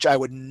drain, which I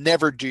would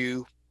never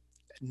do,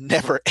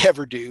 never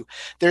ever do,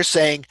 they're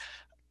saying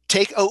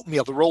take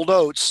oatmeal, the rolled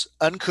oats,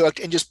 uncooked,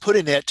 and just put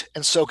in it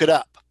and soak it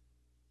up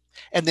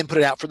and then put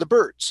it out for the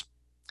birds.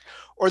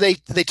 Or they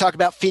talk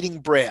about feeding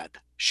bread.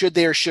 Should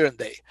they or shouldn't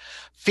they?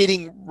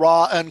 Feeding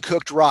raw,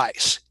 uncooked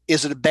rice.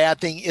 Is it a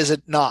bad thing? Is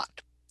it not?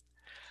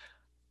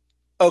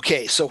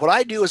 Okay, so what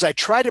I do is I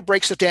try to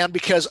break stuff down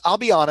because I'll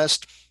be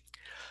honest,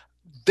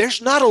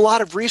 there's not a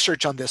lot of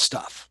research on this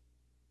stuff.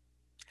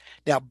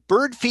 Now,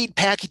 bird feed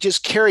packages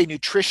carry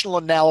nutritional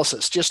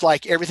analysis, just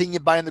like everything you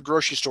buy in the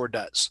grocery store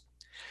does.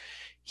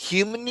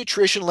 Human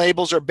nutrition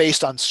labels are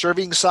based on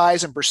serving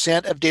size and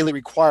percent of daily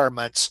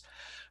requirements.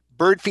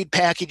 Bird feed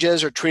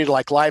packages are treated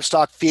like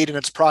livestock feed in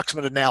its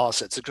approximate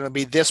analysis. It's going to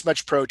be this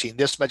much protein,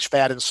 this much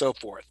fat, and so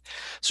forth.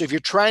 So if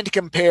you're trying to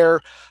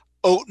compare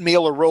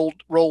oatmeal or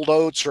rolled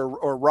oats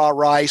or raw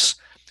rice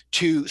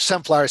to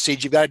sunflower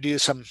seeds, you've got to do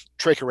some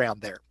trick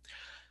around there.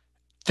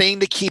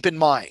 Thing to keep in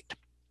mind,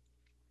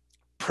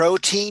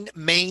 protein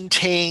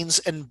maintains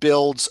and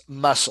builds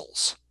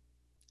muscles.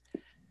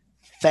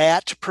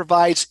 Fat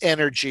provides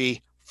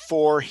energy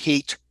for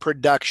heat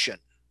production.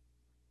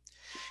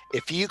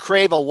 If you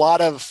crave a lot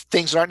of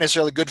things that aren't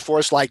necessarily good for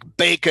us, like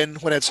bacon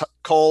when it's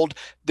cold,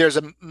 there's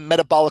a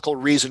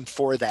metabolical reason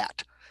for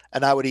that.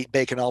 And I would eat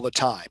bacon all the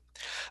time.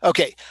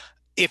 Okay,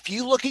 if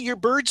you look at your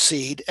bird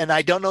seed, and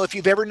I don't know if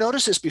you've ever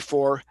noticed this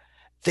before,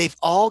 they've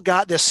all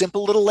got this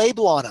simple little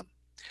label on them.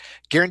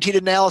 Guaranteed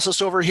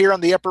analysis over here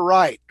on the upper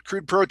right.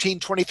 Crude protein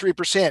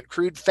 23%,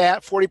 crude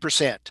fat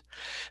 40%.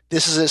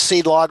 This is a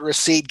seed log or a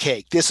seed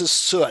cake. This is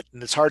soot,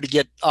 and it's hard to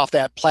get off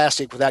that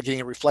plastic without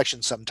getting a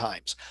reflection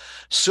sometimes.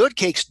 Soot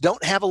cakes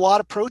don't have a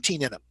lot of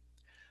protein in them,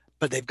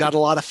 but they've got a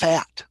lot of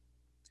fat.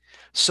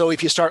 So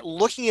if you start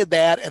looking at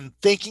that and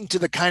thinking to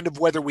the kind of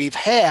weather we've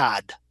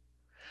had,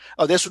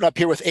 oh, this one up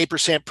here with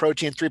 8%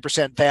 protein,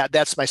 3% fat,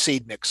 that's my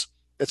seed mix.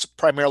 It's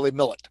primarily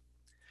millet.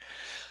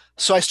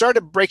 So I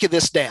started breaking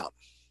this down.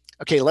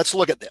 Okay, let's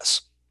look at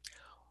this.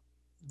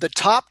 The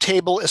top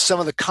table is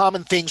some of the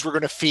common things we're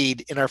going to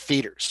feed in our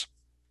feeders.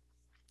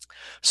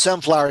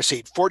 Sunflower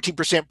seed,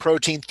 14%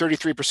 protein,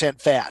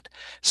 33% fat.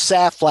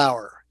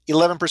 Safflower,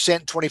 11%,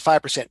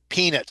 25%.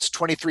 Peanuts,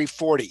 23,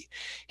 40.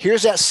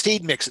 Here's that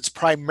seed mix. It's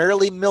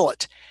primarily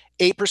millet,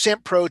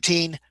 8%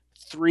 protein,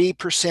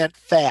 3%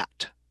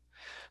 fat.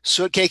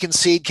 Soot cake and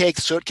seed cake.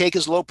 Soot cake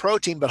is low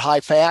protein but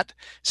high fat.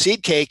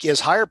 Seed cake is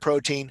higher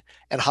protein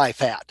and high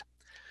fat.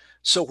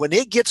 So when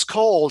it gets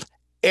cold,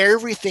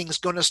 everything's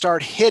going to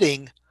start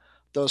hitting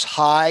those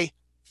high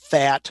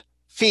fat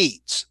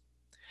feeds.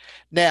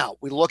 Now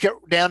we look at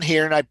down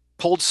here, and I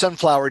pulled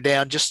sunflower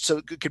down just so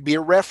it could be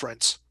a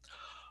reference.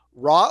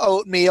 Raw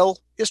oatmeal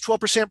is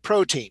 12%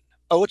 protein.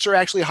 Oats are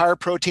actually higher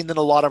protein than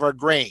a lot of our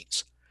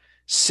grains.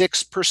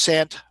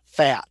 6%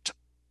 fat.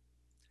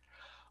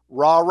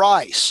 Raw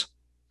rice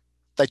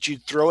that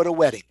you'd throw at a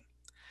wedding.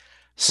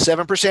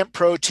 7%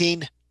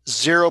 protein,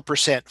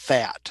 0%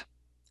 fat.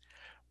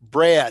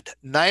 Bread,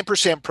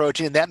 9%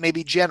 protein, and that may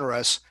be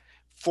generous,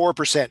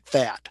 4%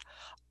 fat.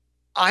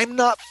 I'm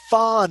not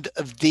fond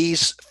of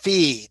these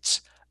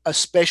feeds,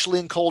 especially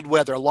in cold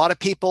weather. A lot of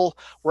people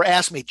were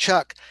asking me,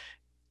 Chuck,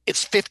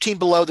 it's 15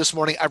 below this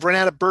morning. I've run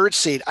out of bird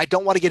seed. I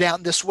don't want to get out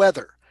in this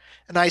weather.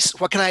 And I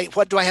said,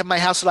 what do I have in my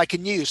house that I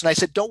can use? And I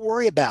said, don't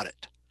worry about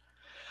it.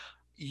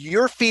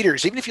 Your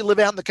feeders, even if you live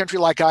out in the country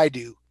like I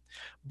do,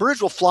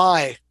 birds will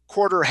fly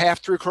quarter,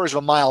 half, 3/4 of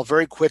a mile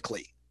very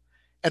quickly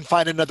and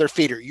find another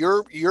feeder.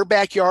 Your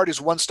backyard is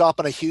one stop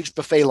on a huge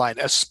buffet line,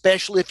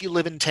 especially if you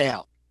live in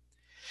town.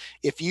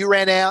 If you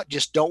ran out,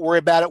 just don't worry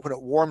about it. When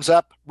it warms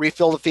up,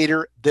 refill the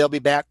feeder. They'll be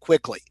back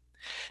quickly.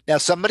 Now,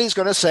 somebody's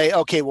going to say,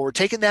 okay, well, we're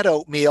taking that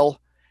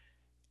oatmeal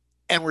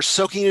and we're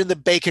soaking it in the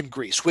bacon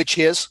grease, which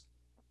is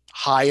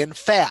high in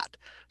fat.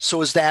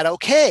 So is that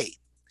okay?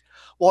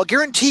 Well, I'll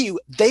guarantee you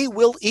they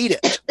will eat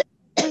it.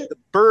 The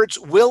birds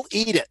will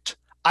eat it.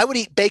 I would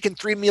eat bacon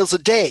 3 meals a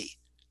day,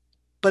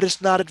 but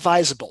it's not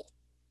advisable.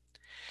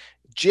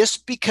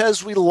 Just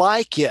because we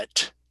like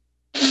it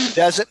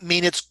doesn't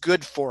mean it's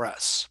good for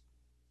us.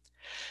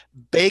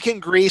 Bacon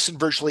grease and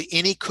virtually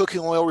any cooking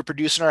oil we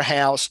produce in our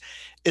house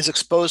is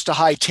exposed to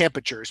high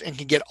temperatures and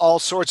can get all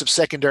sorts of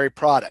secondary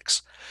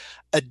products.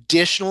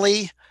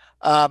 Additionally,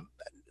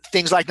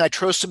 things like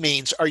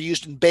nitrosamines are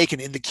used in bacon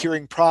in the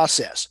curing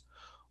process.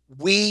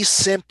 We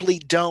simply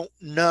don't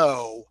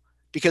know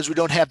because we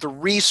don't have the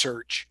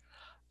research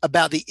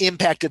about the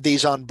impact of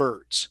these on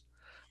birds.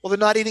 Well, they're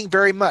not eating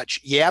very much.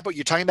 Yeah, but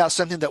you're talking about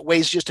something that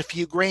weighs just a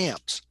few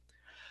grams.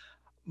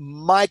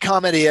 My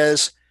comment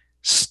is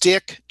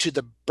stick to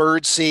the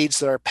bird seeds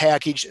that are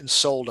packaged and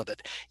sold of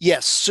it.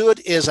 Yes, suet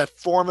is a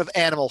form of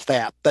animal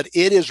fat, but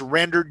it is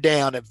rendered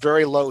down at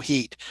very low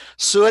heat.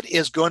 Suet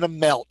is going to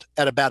melt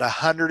at about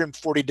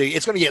 140 degrees.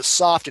 It's going to get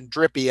soft and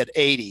drippy at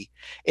 80,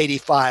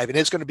 85, and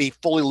it's going to be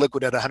fully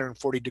liquid at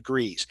 140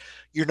 degrees.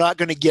 You're not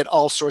going to get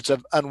all sorts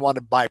of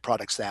unwanted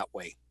byproducts that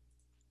way.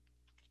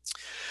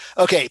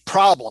 Okay,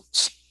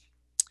 problems.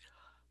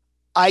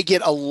 I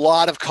get a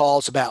lot of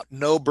calls about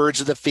no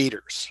birds of the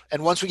feeders.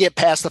 And once we get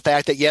past the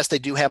fact that, yes, they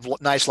do have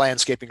nice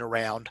landscaping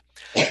around,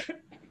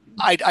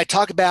 I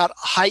talk about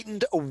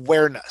heightened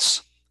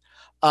awareness.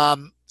 A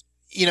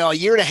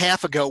year and a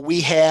half ago,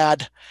 we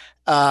had,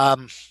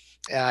 I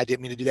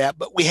didn't mean to do that,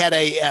 but we had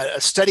a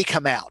study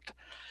come out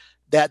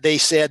that they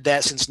said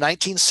that since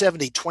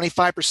 1970,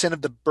 25%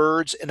 of the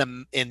birds in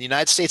the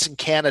United States and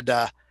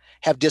Canada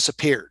have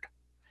disappeared,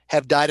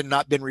 have died and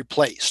not been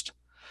replaced.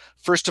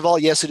 First of all,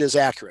 yes, it is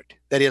accurate.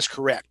 That is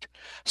correct.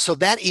 So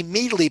that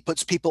immediately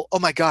puts people, oh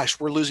my gosh,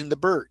 we're losing the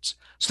birds.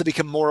 So they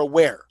become more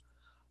aware.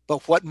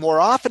 But what more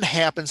often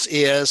happens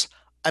is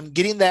I'm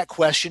getting that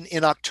question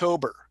in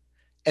October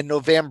and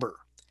November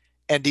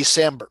and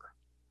December.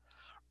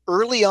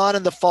 Early on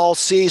in the fall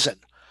season,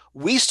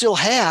 we still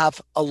have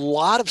a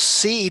lot of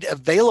seed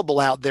available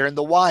out there in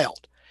the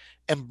wild.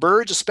 And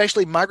birds,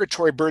 especially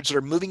migratory birds that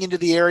are moving into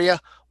the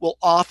area, will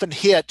often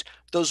hit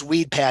those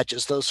weed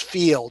patches, those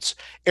fields,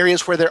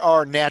 areas where there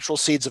are natural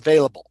seeds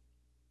available.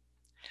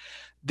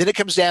 Then it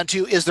comes down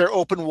to, is there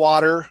open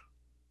water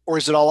or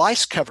is it all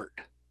ice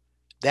covered?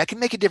 That can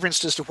make a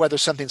difference as to whether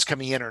something's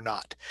coming in or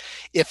not.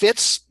 If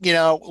it's,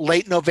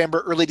 late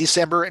November, early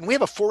December, and we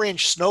have a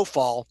 4-inch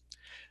snowfall,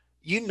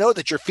 you know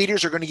that your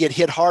feeders are going to get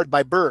hit hard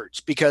by birds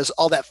because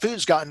all that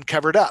food's gotten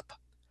covered up.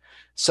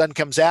 Sun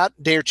comes out,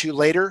 a day or two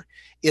later,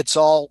 it's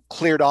all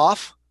cleared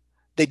off,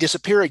 they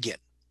disappear again.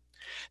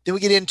 Then we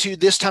get into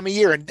this time of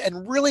year.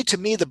 And really, to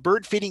me, the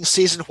bird feeding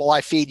season, while I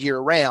feed year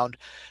round,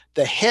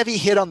 the heavy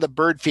hit on the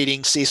bird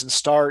feeding season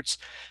starts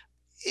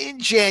in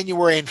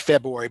January and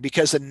February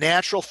because the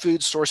natural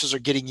food sources are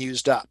getting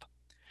used up.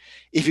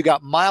 If you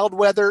got mild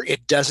weather,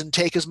 it doesn't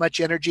take as much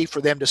energy for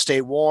them to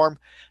stay warm.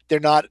 Their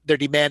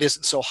demand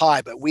isn't so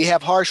high, but we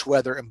have harsh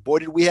weather, and boy,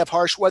 did we have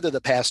harsh weather the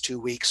past 2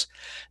 weeks.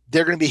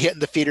 They're going to be hitting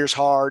the feeders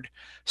hard.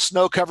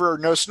 Snow cover or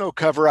no snow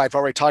cover, I've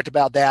already talked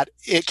about that.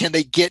 Can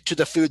they get to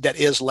the food that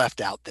is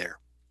left out there?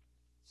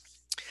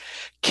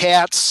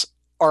 Cats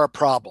are a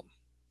problem.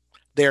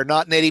 They are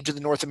not native to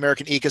the North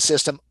American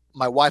ecosystem.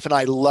 My wife and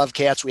I love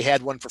cats. We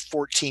had one for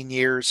 14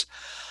 years.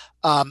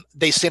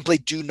 They simply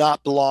do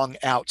not belong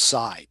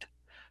outside.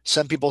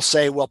 Some people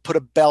say, well, put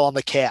a bell on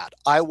the cat.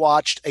 I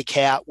watched a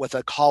cat with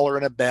a collar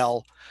and a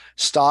bell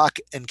stalk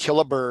and kill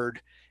a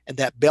bird, and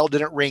that bell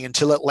didn't ring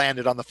until it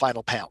landed on the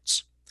final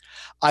pounce.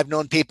 I've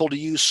known people to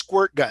use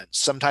squirt guns,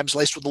 sometimes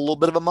laced with a little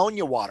bit of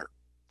ammonia water,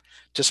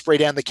 to spray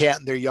down the cat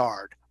in their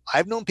yard.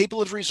 I've known people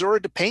who've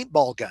resorted to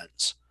paintball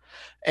guns.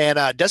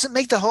 And doesn't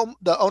make the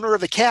owner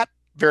of the cat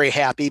very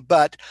happy,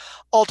 but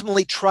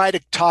ultimately try to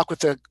talk with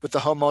the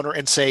homeowner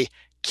and say,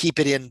 keep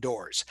it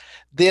indoors.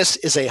 This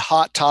is a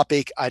hot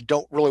topic. I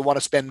don't really want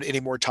to spend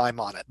any more time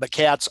on it, but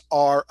cats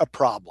are a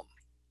problem.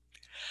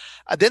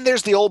 Then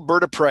there's the old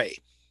bird of prey.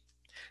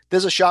 This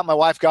is a shot my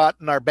wife got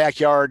in our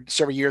backyard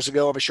several years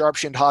ago of a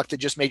sharp-shinned hawk that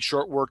just made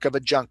short work of a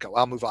junco.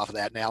 I'll move off of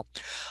that now.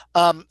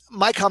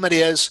 My comment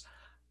is,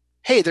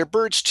 hey, they're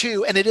birds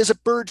too, and it is a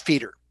bird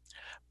feeder.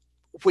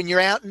 When you're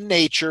out in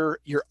nature,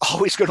 you're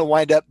always going to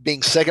wind up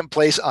being second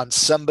place on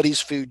somebody's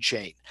food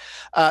chain.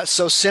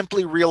 So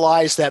simply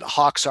realize that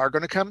hawks are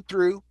going to come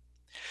through.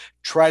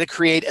 Try to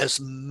create as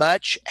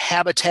much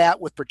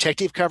habitat with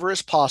protective cover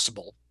as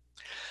possible.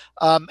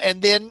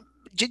 And then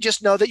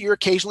just know that you're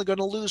occasionally going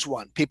to lose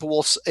one. People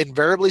will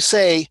invariably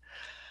say,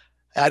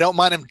 I don't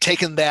mind them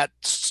taking that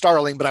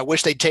starling, but I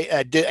wish they'd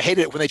hated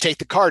it when they take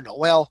the cardinal.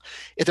 Well,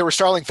 if there were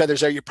starling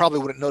feathers there, you probably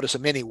wouldn't notice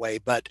them anyway.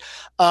 But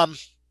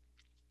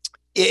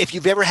if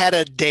you've ever had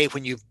a day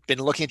when you've been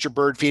looking at your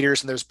bird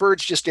feeders and there's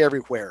birds just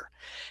everywhere,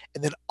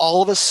 and then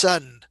all of a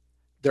sudden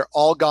they're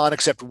all gone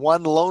except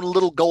one lone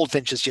little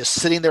goldfinch is just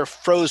sitting there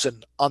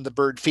frozen on the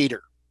bird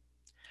feeder,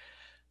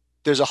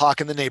 there's a hawk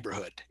in the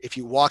neighborhood. If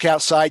you walk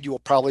outside, you will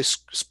probably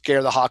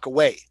scare the hawk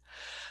away.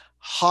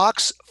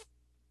 Hawks,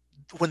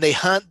 when they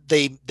hunt,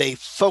 they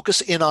focus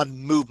in on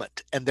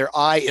movement, and their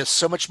eye is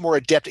so much more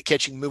adept at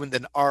catching movement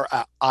than our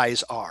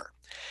eyes are.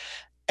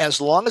 As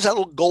long as that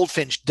little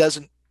goldfinch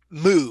doesn't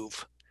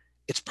move,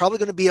 it's probably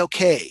going to be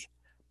okay.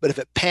 But if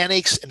it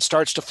panics and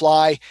starts to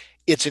fly,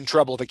 it's in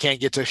trouble if it can't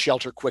get to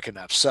shelter quick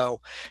enough.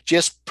 So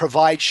just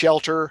provide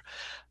shelter.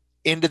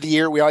 End of the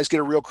year, we always get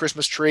a real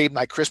Christmas tree.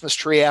 My Christmas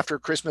tree after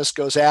Christmas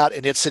goes out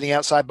and it's sitting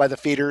outside by the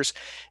feeders.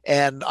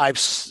 And I've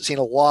seen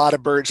a lot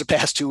of birds the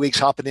past 2 weeks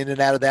hopping in and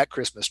out of that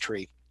Christmas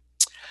tree.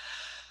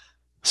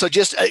 So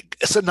just a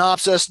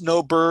synopsis,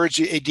 no birds.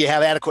 Do you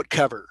have adequate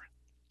cover?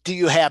 Do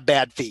you have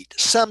bad feet?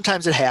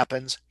 Sometimes it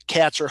happens,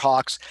 cats or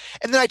hawks.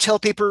 And then I tell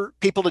people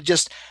to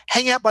just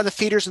hang out by the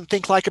feeders and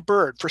think like a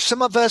bird. For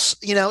some of us,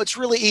 it's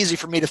really easy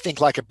for me to think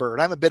like a bird.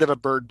 I'm a bit of a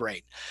bird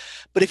brain.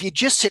 But if you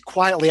just sit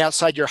quietly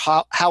outside your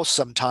house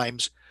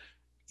sometimes,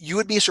 you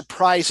would be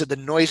surprised at the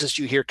noises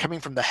you hear coming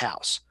from the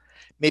house.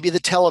 Maybe the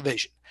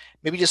television,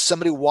 maybe just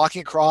somebody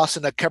walking across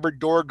and a cupboard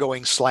door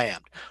going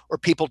slammed, or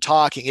people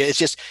talking.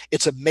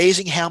 It's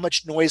amazing how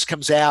much noise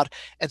comes out.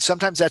 And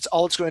sometimes that's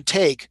all it's going to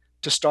take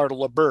to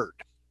startle a bird.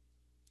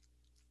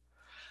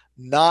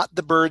 Not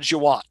the birds you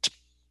want.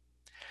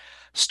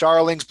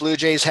 Starlings, blue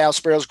jays, house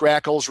sparrows,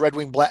 grackles,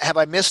 red-winged black. Have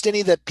I missed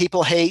any that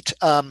people hate?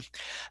 Some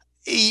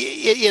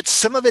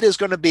of it is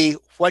going to be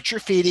what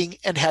you're feeding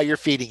and how you're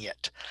feeding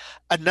it.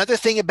 Another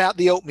thing about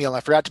the oatmeal,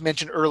 I forgot to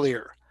mention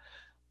earlier,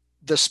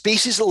 the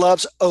species that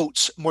loves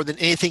oats more than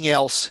anything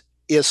else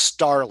is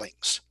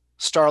starlings.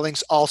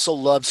 Starlings also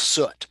love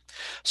soot.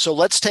 So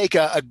let's take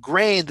a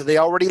grain that they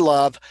already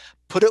love,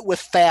 put it with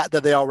fat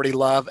that they already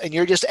love, and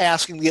you're just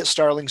asking to get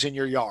starlings in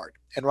your yard.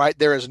 And right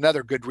there is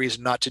another good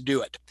reason not to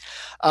do it.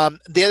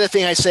 The other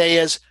thing I say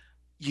is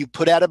you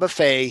put out a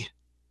buffet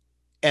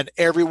and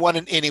everyone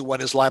and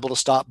anyone is liable to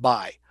stop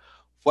by.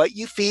 What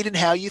you feed and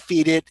how you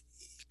feed it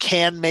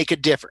can make a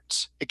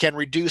difference. It can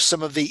reduce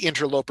some of the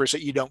interlopers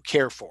that you don't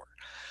care for.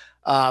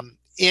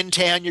 In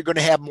town, you're going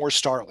to have more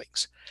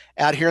starlings.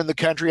 Out here in the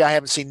country, I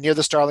haven't seen near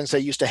the starlings I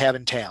used to have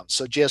in town.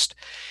 So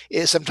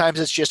sometimes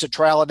it's just a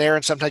trial and error,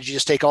 and sometimes you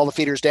just take all the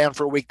feeders down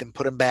for a week, then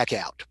put them back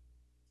out.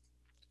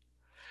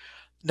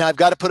 Now, I've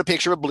got to put a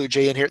picture of a blue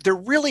jay in here. They're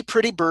really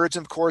pretty birds.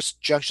 And of course,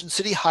 Junction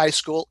City High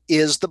School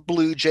is the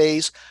Blue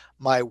Jays.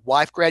 My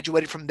wife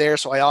graduated from there,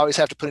 so I always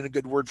have to put in a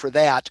good word for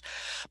that.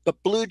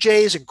 But blue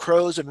jays and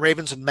crows and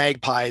ravens and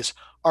magpies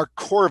are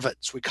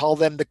corvids. We call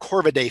them the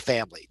Corvidae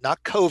family,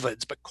 not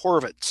covids, but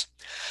corvids.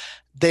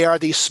 They are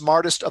the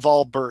smartest of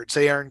all birds.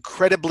 They are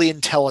incredibly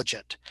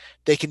intelligent.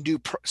 They can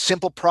do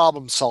simple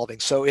problem solving.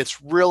 So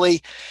it's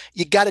really,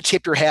 you got to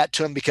tip your hat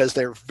to them because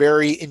they're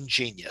very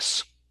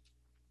ingenious.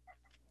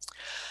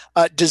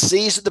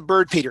 Disease of the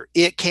bird feeder,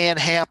 it can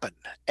happen.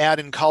 Out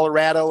in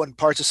Colorado and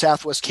parts of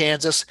southwest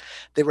Kansas,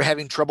 they were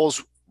having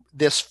troubles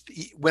this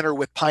winter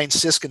with pine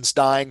siskins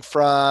dying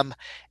from,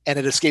 and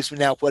it escapes me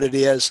now what it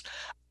is.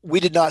 We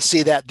did not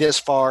see that this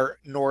far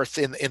north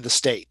in the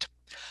state.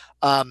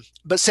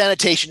 But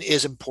sanitation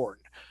is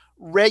important.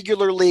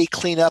 Regularly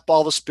clean up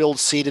all the spilled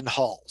seed in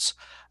hulls.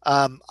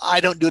 I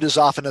don't do it as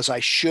often as I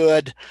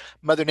should.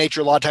 Mother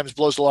Nature a lot of times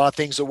blows a lot of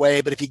things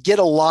away, but if you get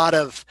a lot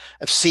of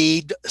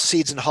seeds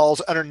and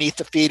hulls underneath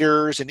the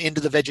feeders and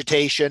into the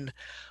vegetation,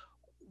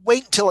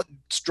 wait until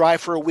it's dry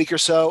for a week or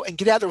so and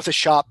get out there with a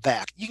shop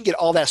vac. You can get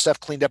all that stuff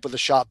cleaned up with a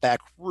shop vac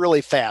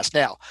really fast.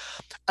 Now,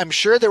 I'm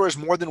sure there was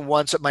more than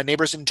once that my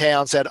neighbors in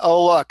town said,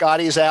 oh, look,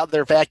 Otte's out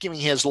there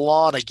vacuuming his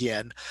lawn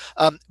again.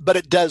 But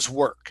it does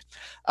work.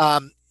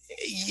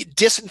 You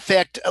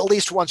disinfect at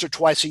least once or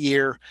twice a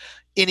year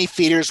any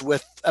feeders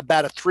with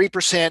about a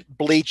 3%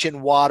 bleach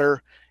in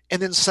water,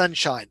 and then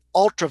sunshine.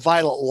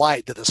 Ultraviolet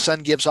light that the sun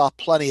gives off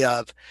plenty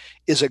of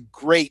is a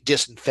great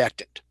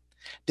disinfectant.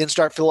 Then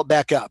start fill it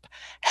back up.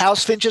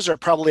 House finches are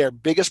probably our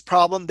biggest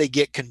problem. They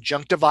get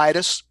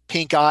conjunctivitis,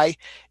 pink eye,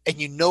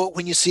 and you know it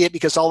when you see it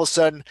because all of a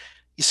sudden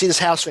you see this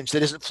house finch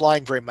that isn't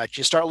flying very much.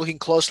 You start looking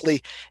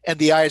closely and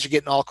the eyes are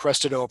getting all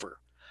crusted over.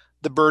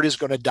 The bird is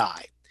going to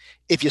die.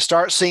 If you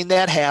start seeing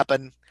that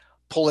happen,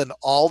 pull in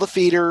all the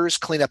feeders,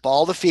 clean up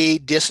all the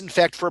feed,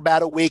 disinfect for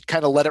about a week,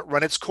 kind of let it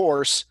run its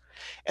course,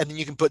 and then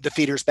you can put the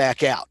feeders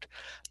back out.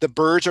 The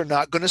birds are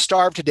not going to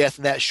starve to death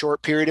in that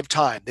short period of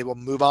time. They will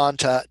move on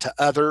to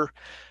other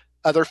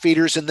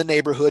feeders in the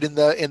neighborhood, in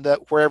the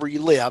wherever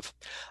you live.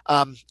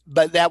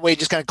 But that way it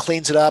just kind of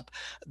cleans it up.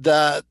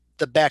 The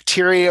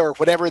bacteria or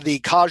whatever the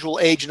causal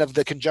agent of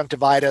the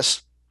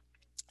conjunctivitis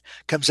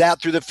comes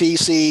out through the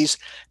feces.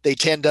 They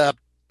tend to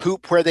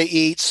poop where they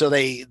eat, so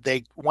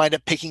they wind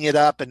up picking it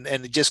up, and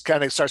it just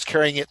kind of starts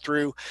carrying it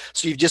through.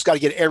 So you've just got to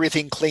get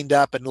everything cleaned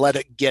up and let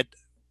it get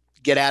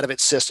out of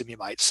its system, you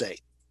might say.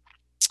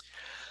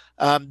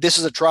 This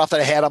is a trough that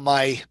I had on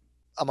my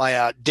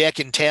deck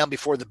in town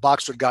before the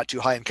boxwood got too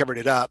high and covered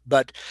it up.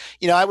 But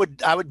I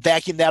would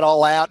vacuum that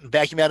all out and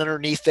vacuum out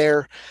underneath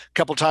there a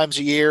couple times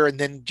a year, and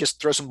then just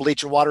throw some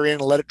bleach and water in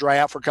and let it dry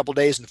out for a couple of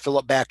days and fill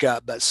it back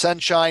up. But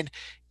sunshine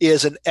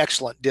is an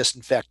excellent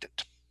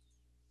disinfectant.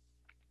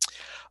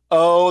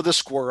 Oh, the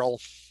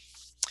squirrel.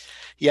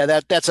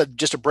 Yeah, that's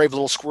just a brave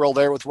little squirrel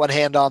there with one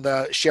hand on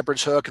the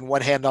shepherd's hook and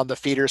one hand on the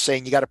feeder,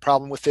 saying, "You got a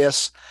problem with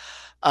this?"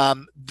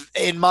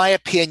 In my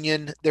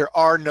opinion, there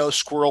are no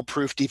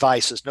squirrel-proof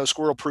devices, no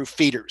squirrel-proof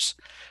feeders.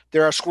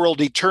 There are squirrel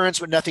deterrents,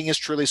 but nothing is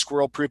truly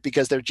squirrel-proof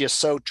because they're just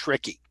so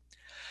tricky.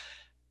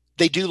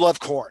 They do love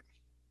corn.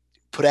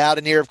 Put out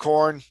an ear of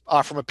corn,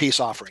 offer them a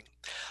peace offering.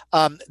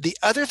 The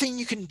other thing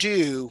you can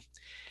do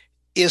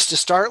is to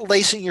start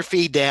lacing your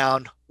feed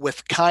down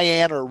with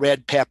cayenne or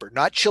red pepper.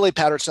 Not chili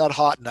powder, it's not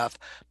hot enough,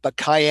 but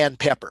cayenne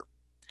pepper.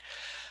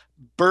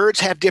 Birds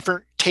have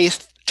different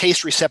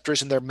taste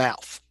receptors in their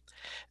mouth.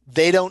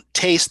 They don't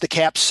taste the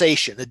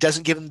capsaicin. It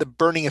doesn't give them the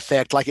burning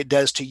effect like it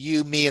does to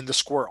you, me, and the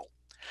squirrel.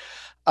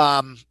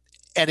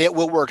 And it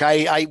will work.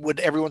 I would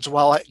every once in a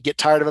while get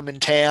tired of them in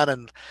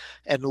tan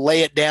and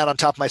lay it down on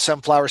top of my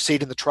sunflower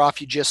seed in the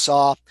trough you just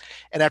saw.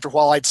 And after a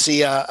while, I'd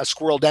see a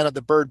squirrel down at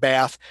the bird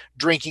bath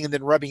drinking and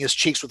then rubbing his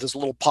cheeks with his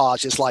little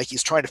paws, just like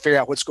he's trying to figure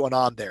out what's going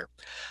on there.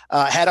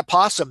 Had a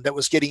possum that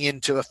was getting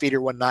into a feeder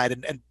one night,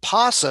 and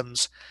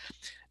possums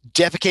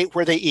defecate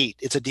where they eat.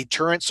 It's a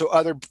deterrent so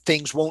other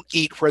things won't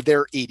eat where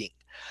they're eating.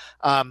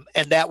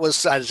 And I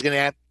was going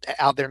to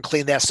out there and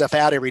clean that stuff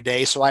out every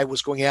day. So I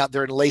was going out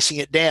there and lacing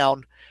it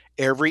down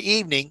every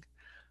evening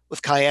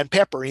with cayenne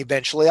pepper. And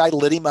eventually I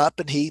lit him up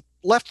and he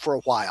left for a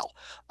while.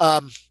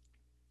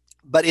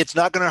 But it's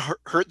not going to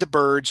hurt the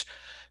birds.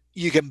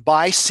 You can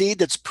buy seed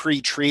that's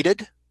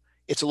pre-treated.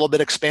 It's a little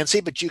bit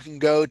expensive, but you can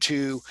go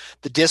to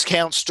the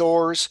discount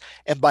stores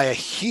and buy a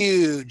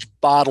huge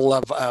bottle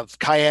of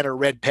cayenne or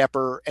red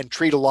pepper and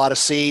treat a lot of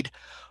seed.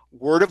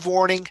 Word of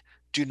warning,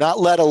 do not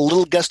let a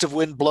little gust of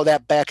wind blow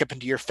that back up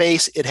into your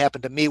face. It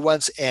happened to me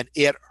once and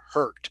it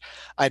hurt.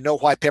 I know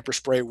why pepper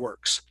spray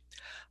works.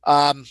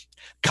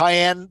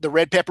 Cayenne, the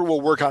red pepper,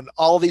 will work on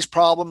all of these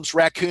problems.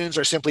 Raccoons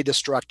are simply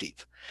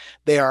destructive.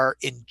 They are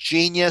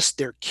ingenious,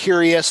 they're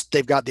curious,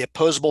 they've got the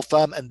opposable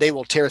thumb, and they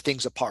will tear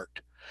things apart.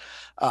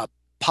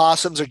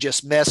 Possums are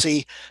just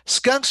messy.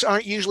 Skunks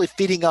aren't usually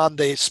feeding on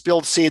the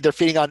spilled seed. They're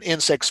feeding on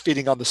insects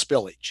feeding on the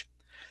spillage.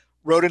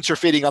 Rodents are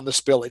feeding on the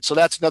spillage. So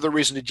that's another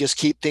reason to just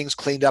keep things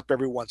cleaned up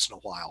every once in a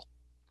while.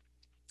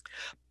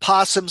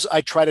 Possums, I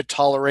try to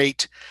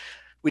tolerate.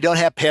 We don't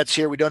have pets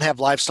here. We don't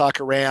have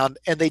livestock around,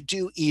 and they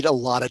do eat a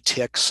lot of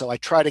ticks. So I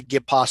try to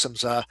give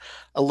possums a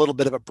little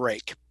bit of a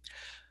break.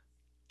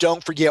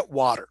 Don't forget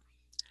water.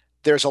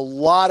 There's a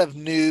lot of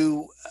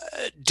new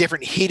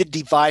different heated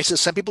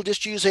devices. Some people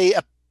just use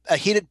a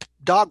heated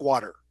dog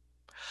water.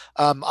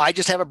 I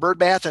just have a bird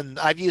bath, and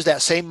I've used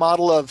that same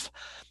model of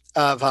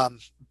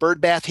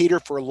bird bath heater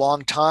for a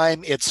long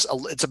time. It's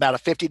about a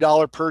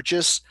 $50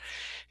 purchase.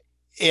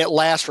 It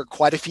lasts for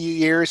quite a few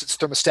years. It's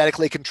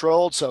thermostatically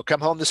controlled. So come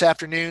home this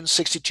afternoon,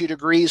 62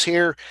 degrees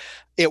here.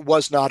 It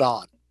was not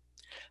on.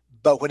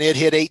 But when it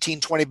hit 18,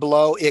 20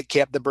 below, it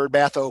kept the bird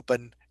bath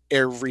open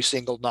every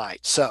single night.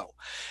 So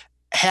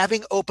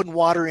having open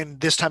water in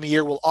this time of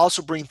year will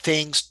also bring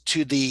things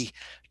to the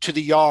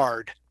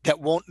yard that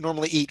won't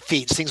normally eat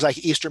feeds, things like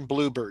eastern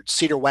bluebirds,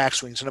 cedar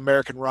waxwings, and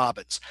American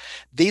robins.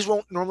 These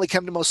won't normally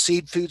come to most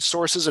seed food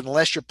sources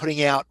unless you're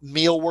putting out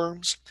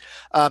mealworms.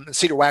 And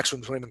cedar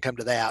waxwings won't even come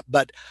to that.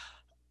 But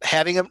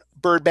having a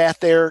bird bath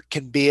there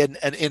can be an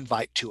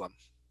invite to them.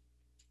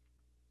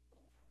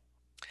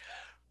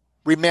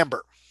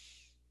 Remember,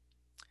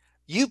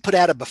 you put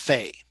out a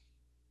buffet,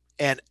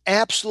 and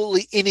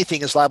absolutely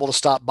anything is liable to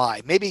stop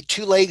by. Maybe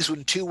 2 legs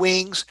and 2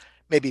 wings,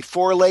 maybe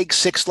 4 legs,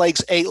 6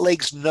 legs, 8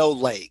 legs, no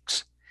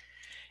legs.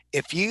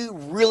 If you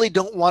really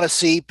don't want to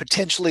see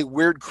potentially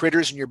weird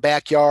critters in your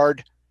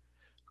backyard,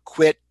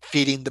 quit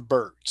feeding the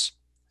birds,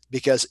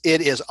 because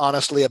it is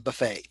honestly a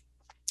buffet.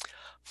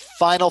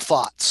 Final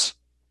thoughts.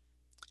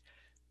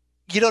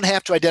 You don't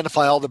have to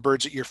identify all the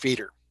birds at your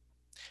feeder.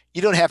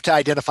 You don't have to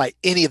identify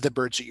any of the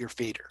birds at your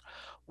feeder.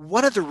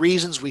 One of the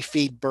reasons we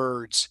feed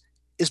birds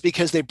is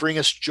because they bring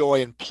us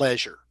joy and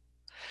pleasure.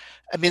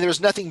 I mean, there's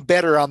nothing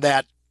better on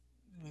that,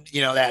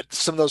 that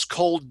some of those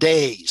cold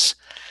days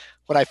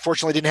when I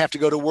fortunately didn't have to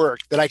go to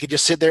work, that I could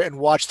just sit there and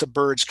watch the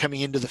birds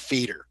coming into the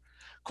feeder.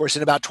 Of course,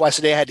 in about twice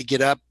a day, I had to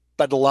get up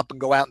bundle up and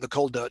go out in the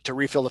cold to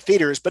refill the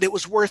feeders, but it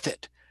was worth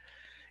it.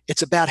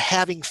 It's about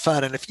having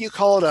fun. And if you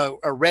call it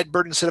a red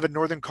bird instead of a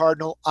northern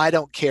cardinal, I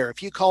don't care.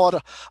 If you call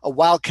it a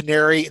wild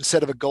canary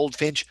instead of a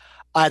goldfinch,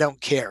 I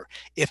don't care.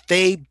 If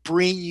they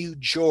bring you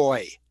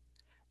joy,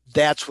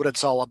 that's what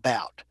it's all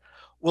about.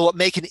 Will it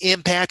make an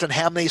impact on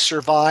how many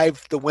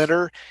survive the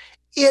winter?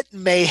 It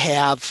may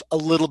have a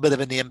little bit of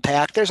an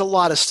impact. There's a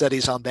lot of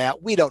studies on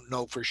that. We don't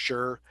know for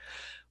sure.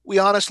 We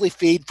honestly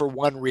feed for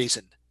one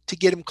reason, to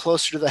get them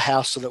closer to the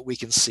house so that we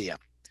can see them,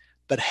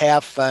 but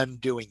have fun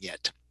doing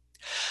it.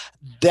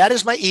 That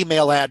is my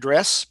email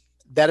address.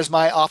 That is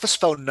my office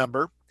phone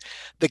number.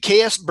 The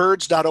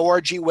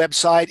ksbirds.org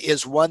website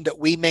is one that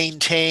we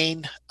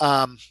maintain,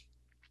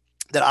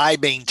 that I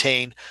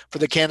maintain for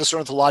the Kansas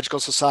Ornithological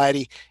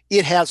Society.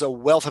 It has a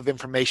wealth of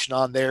information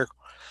on there.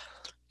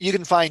 You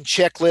can find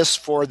checklists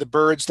for the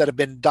birds that have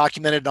been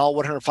documented in all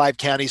 105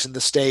 counties in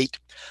the state.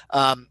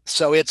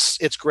 So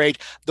it's great.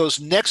 Those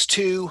next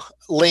two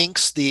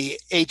links, the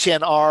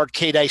HNR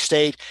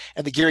K-State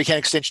and the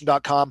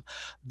GearyCountyExtension.com,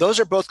 those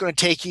are both going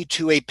to take you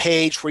to a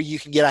page where you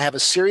can I have a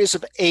series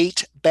of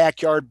 8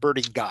 backyard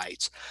birding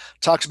guides.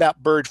 Talks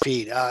about bird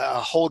feed, a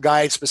whole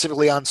guide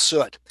specifically on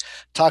soot.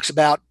 Talks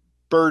about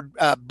bird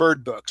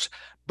books,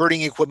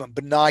 birding equipment,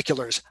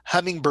 binoculars,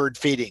 hummingbird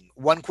feeding.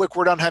 One quick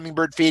word on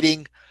hummingbird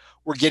feeding.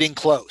 We're getting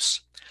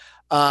close.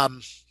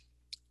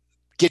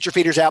 Get your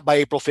feeders out by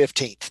April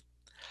 15th.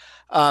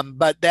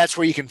 But that's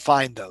where you can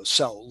find those.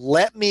 So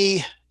let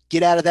me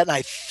get out of that. And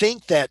I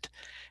think that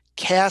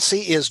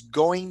Cassie is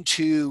going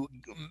to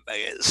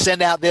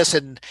send out this,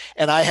 and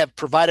I have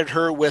provided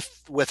her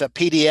with a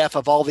PDF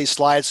of all these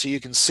slides so you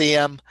can see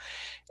them.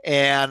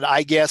 And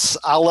I guess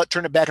I'll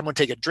turn it back. I'm going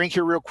to take a drink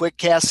here real quick,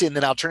 Cassie, and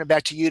then I'll turn it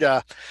back to you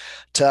to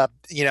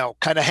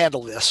kind of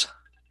handle this.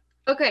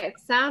 Okay,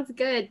 sounds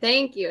good.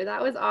 Thank you.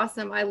 That was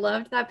awesome. I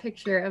loved that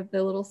picture of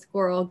the little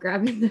squirrel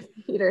grabbing the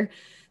feeder.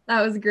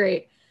 That was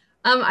great.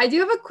 I do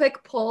have a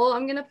quick poll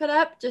I'm going to put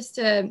up, just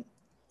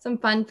some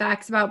fun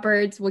facts about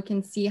birds. We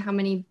can see how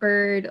many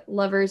bird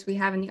lovers we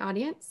have in the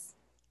audience.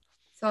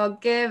 So I'll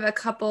give a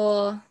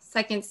couple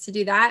seconds to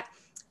do that.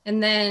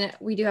 And then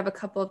we do have a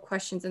couple of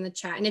questions in the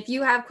chat. And if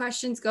you have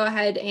questions, go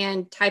ahead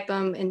and type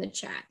them in the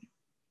chat.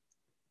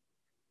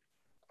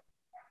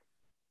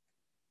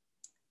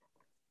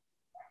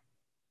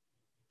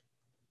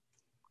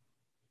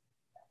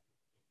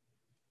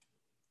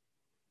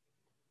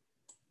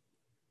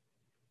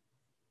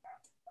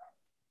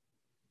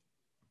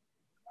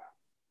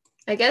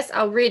 I guess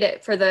I'll read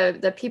it for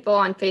the people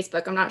on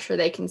Facebook. I'm not sure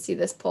they can see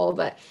this poll,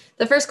 but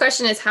the first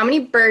question is, how many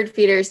bird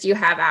feeders do you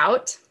have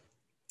out?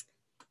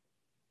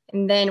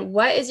 And then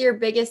what is your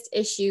biggest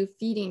issue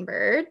feeding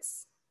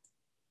birds?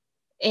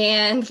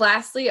 And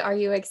lastly, are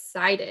you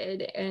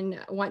excited and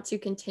want to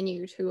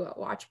continue to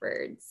watch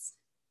birds?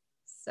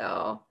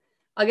 So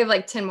I'll give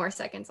like 10 more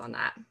seconds on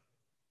that.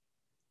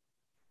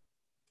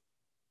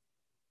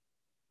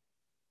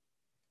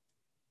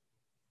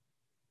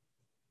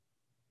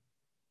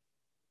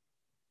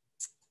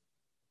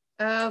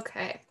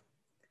 Okay.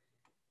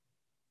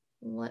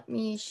 Let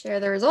me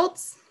share the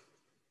results.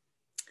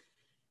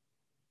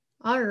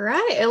 All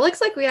right, it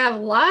looks like we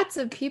have lots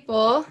of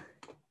people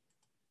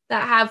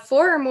that have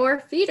 4 or more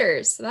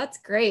feeders, so that's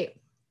great.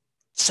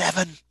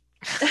 7.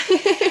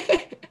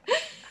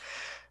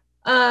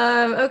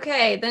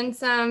 Okay, then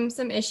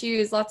some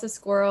issues, lots of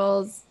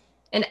squirrels,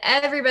 and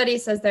everybody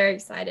says they're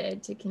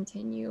excited to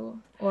continue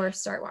or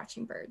start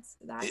watching birds.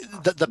 So that's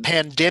awesome. The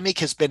pandemic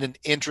has been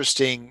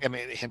interesting.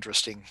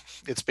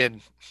 It's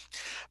been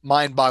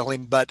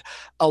mind-boggling, but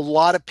a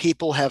lot of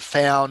people have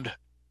found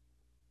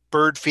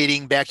bird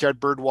feeding, backyard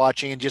bird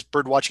watching, and just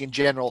bird watching in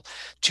general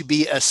to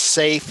be a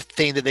safe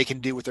thing that they can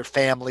do with their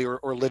family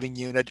or living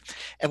unit.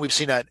 And we've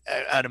seen an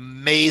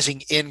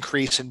amazing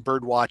increase in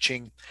bird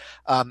watching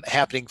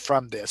happening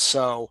from this.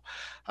 So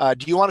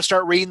do you want to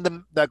start reading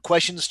the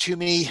questions to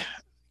me,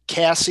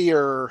 Cassie,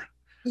 or?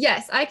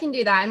 Yes, I can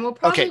do that. And we'll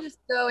probably just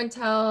go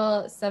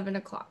until 7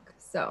 o'clock.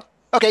 So.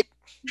 Okay.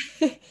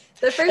 The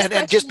first question,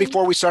 and just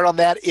before we start on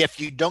that, if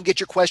you don't get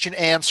your question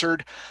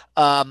answered,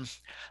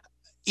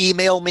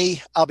 email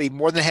me. I'll be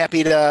more than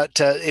happy to,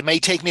 it may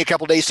take me a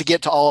couple days to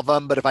get to all of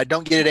them, but if I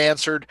don't get it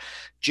answered,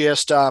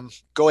 just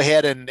go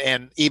ahead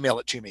and email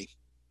it to me.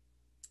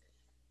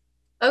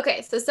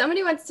 Okay, so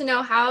somebody wants to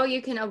know how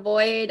you can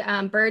avoid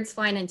birds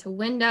flying into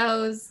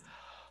windows.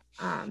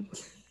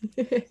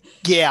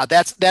 Yeah,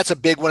 that's a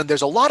big one.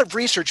 There's a lot of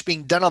research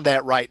being done on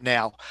that right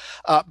now.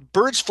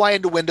 Birds fly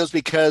into windows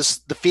because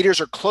the feeders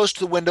are close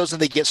to the windows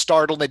and they get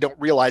startled and they don't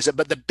realize it.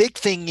 But the big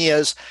thing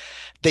is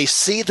they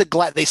see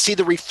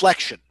the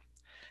reflection,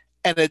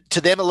 and to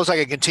them it looks like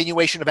a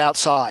continuation of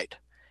outside.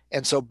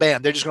 And so,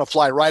 bam, they're just going to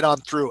fly right on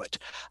through it.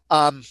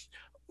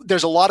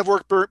 There's a lot of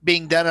work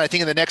being done, and I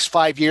think in the next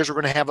 5 years we're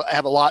going to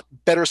have a lot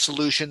better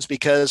solutions,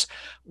 because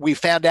we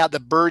found out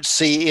that birds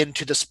see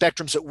into the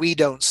spectrums that we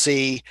don't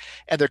see,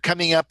 and they're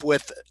coming up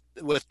with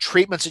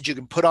treatments that you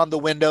can put on the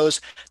windows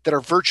that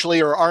are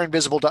virtually or are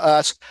invisible to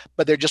us,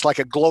 but they're just like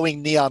a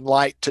glowing neon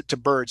light to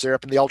birds. They're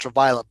up in the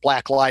ultraviolet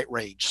black light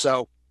range.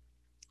 So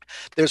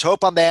There's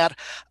hope on that.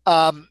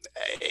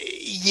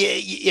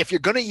 If you're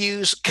going to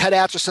use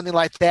cutouts or something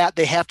like that,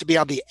 they have to be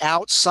on the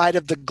outside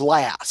of the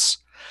glass.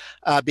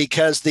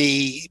 Because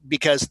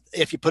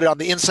if you put it on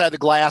the inside of the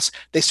glass,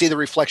 they see the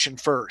reflection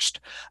first.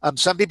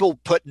 Some people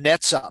put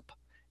nets up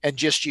and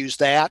just use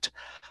that.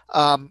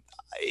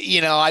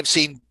 I've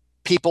seen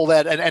people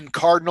that and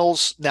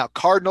cardinals. Now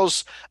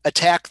cardinals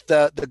attack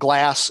the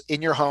glass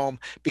in your home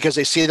because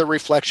they see the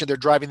reflection. They're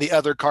driving the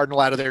other cardinal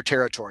out of their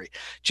territory.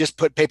 Just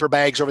put paper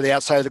bags over the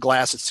outside of the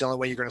glass. It's the only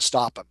way you're going to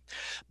stop them.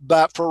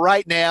 But for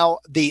right now,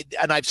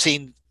 and I've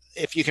seen,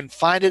 if you can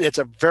find it,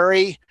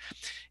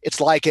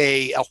 it's like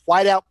a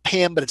whiteout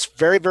pen, but it's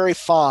very, very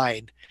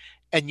fine.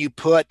 And you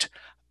put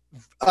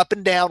up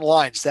and down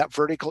lines, that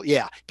vertical,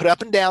 put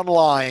up and down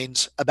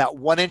lines about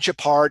 1 inch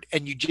apart,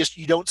 and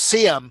you don't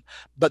see them,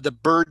 but the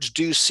birds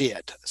do see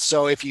it.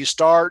 So if you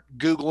start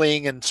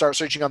Googling and start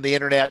searching on the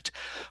internet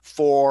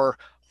for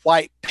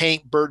white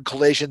paint bird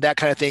collision, that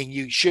kind of thing,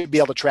 you should be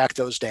able to track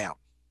those down.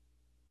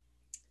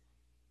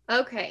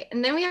 Okay,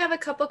 and then we have a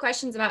couple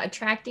questions about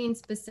attracting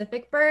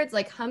specific birds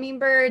like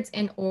hummingbirds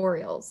and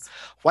orioles.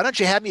 Why don't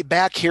you have me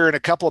back here in a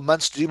couple of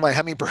months to do my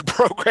hummingbird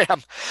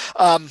program?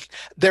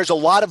 There's a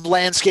lot of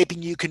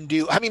landscaping you can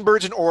do.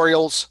 Hummingbirds and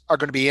orioles are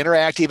going to be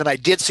interactive, and I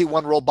did see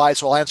one roll by,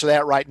 so I'll answer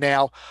that right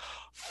now.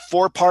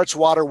 4 parts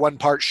water, 1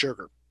 part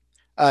sugar.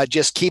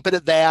 Just keep it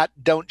at that.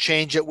 Don't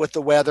change it with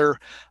the weather.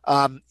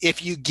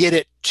 If you get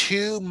it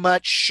too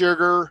much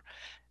sugar,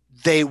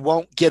 they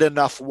won't get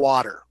enough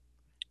water.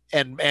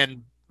 And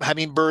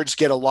hummingbirds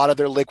get a lot of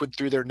their liquid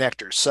through their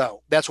nectar.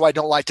 So that's why I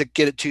don't like to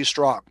get it too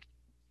strong.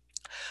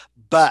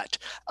 But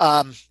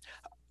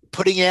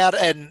putting out,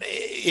 and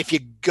if you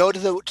go to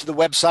the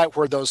website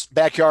where those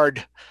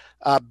backyard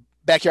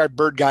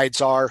bird guides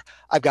are,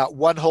 I've got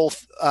one whole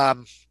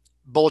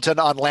bulletin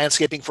on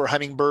landscaping for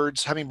hummingbird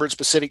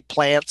specific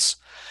plants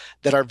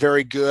that are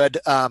very good.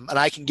 And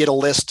I can get a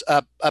list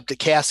up to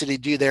Cassie to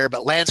do there,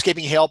 but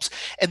landscaping helps.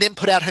 And then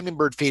put out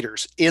hummingbird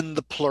feeders in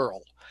the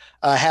plural.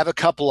 Have a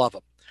couple of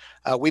them.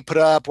 We put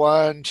up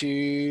 1,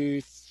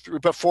 2, 3, we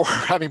put 4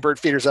 hummingbird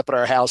feeders up at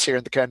our house here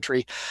in the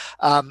country.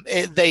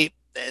 The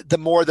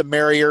more the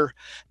merrier.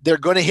 They're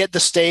going to hit the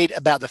state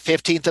about the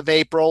 15th of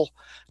April.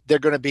 They're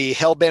going to be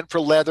hell-bent for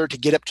leather to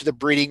get up to the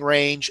breeding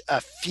range. A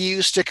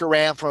few stick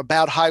around from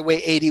about Highway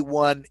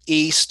 81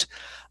 east.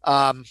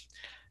 And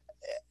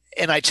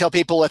I tell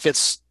people, if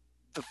it's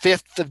the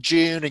 5th of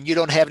June and you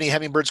don't have any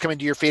hummingbirds coming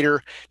to your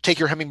feeder, take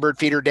your hummingbird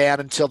feeder down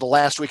until the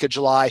last week of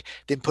July,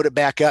 then put it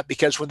back up,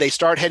 because when they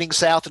start heading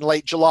south in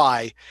late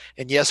July,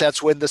 and yes,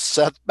 that's when the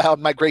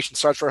southbound migration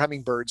starts for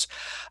hummingbirds,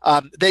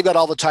 they've got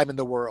all the time in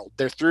the world.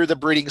 They're through the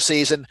breeding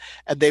season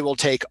and they will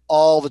take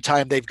all the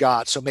time they've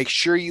got. So make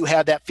sure you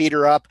have that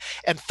feeder up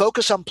and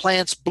focus on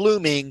plants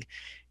blooming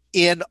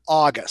in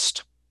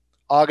August.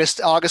 August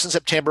and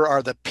September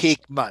are the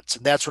peak months,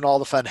 and that's when all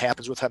the fun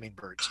happens with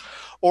hummingbirds.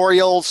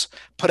 Orioles,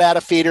 put out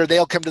a feeder.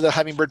 They'll come to the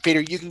hummingbird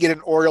feeder. You can get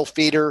an oriole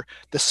feeder,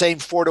 the same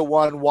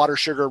 4-to-1 water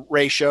sugar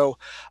ratio.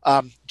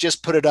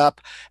 Just put it up.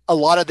 A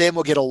lot of them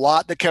will get a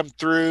lot that come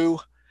through.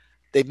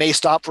 They may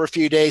stop for a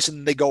few days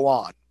and they go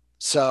on.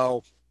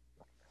 So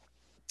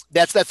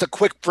that's a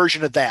quick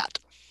version of that.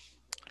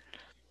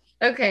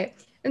 Okay.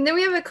 And then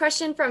we have a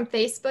question from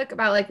Facebook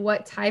about like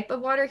what type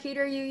of water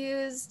heater you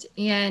used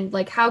and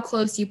like how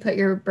close you put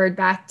your bird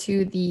bath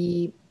to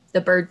the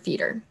bird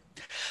feeder.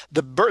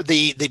 The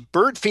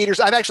bird feeders,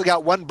 I've actually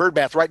got one bird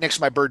bath right next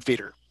to my bird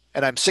feeder,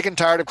 and I'm sick and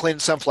tired of cleaning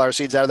sunflower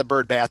seeds out of the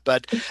bird bath,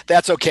 but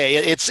that's okay.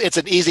 It's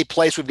an easy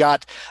place. We've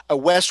got a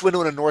west window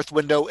and a north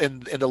window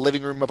in the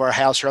living room of our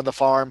house here on the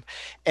farm,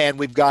 and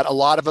we've got a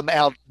lot of them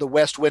out the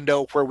west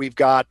window where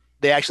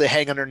they actually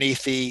hang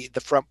underneath the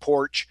front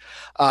porch.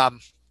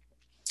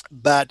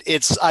 But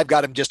I've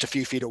got them just a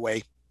few feet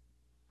away.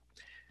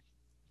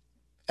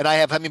 And I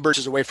have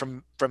hummingbirds away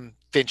from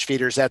finch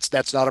feeders.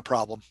 That's not a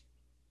problem.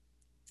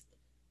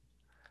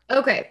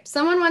 Okay.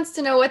 Someone wants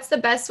to know what's the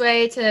best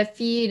way to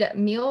feed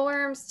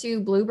mealworms to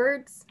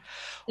bluebirds?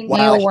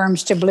 Wow.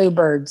 Mealworms to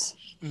bluebirds.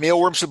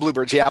 Mealworms to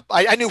bluebirds. Yeah.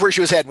 I knew where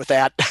she was heading with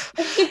that.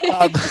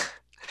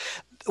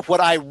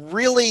 What I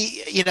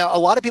really, a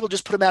lot of people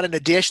just put them out in a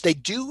dish.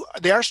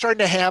 They are starting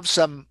to have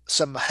some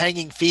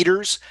hanging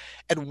feeders.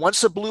 And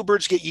once the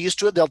bluebirds get used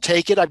to it, they'll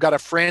take it. I've got a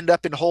friend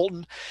up in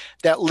Holton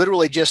that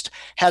literally just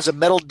has a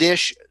metal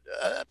dish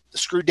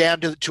screwed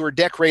down to her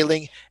deck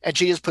railing, and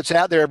she just puts it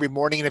out there every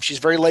morning. And if she's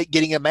very late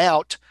getting them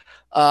out,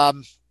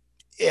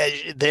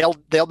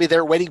 they'll be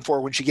there waiting for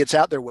her when she gets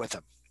out there with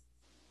them.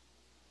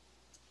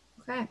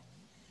 Okay.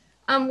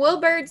 Will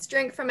birds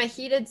drink from a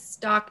heated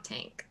stock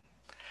tank?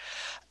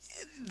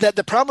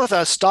 The problem with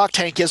a stock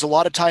tank is a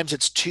lot of times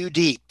it's too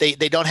deep. They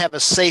don't have a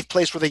safe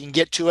place where they can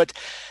get to it.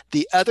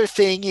 The other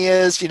thing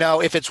is,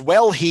 if it's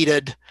well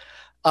heated,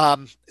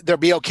 they'll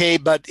be okay.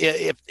 But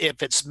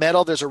if it's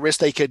metal, there's a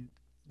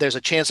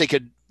chance they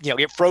could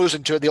get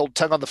frozen to it, the old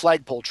tongue on the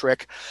flagpole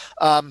trick.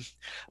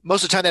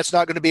 Most of the time that's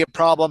not going to be a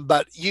problem,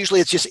 but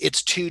usually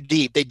it's too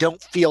deep. They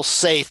don't feel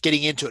safe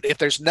getting into it. If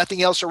there's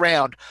nothing else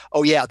around,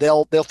 oh yeah,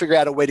 they'll figure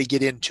out a way to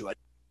get into it.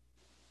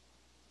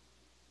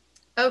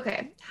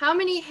 Okay. How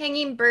many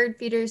hanging bird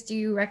feeders do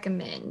you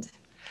recommend?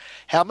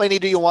 How many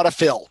do you want to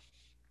fill?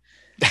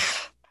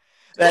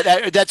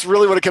 That's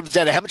really what it comes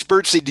down to. How much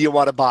birdseed do you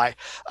want to buy?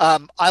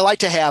 I like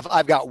to have,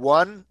 I've got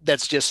one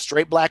that's just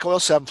straight black oil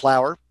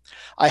sunflower.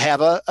 I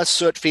have a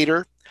soot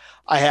feeder.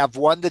 I have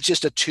one that's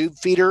just a tube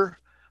feeder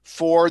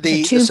for A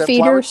the tube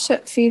feeder, sunflower.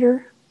 soot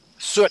feeder,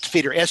 Soot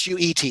feeder,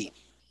 SUET.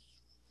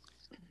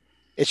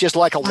 It's just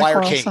like a black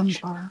wire oil cage.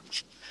 sunflower.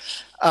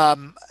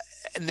 Um,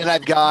 and then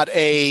I've got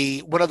a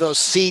one of those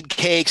seed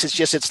cakes.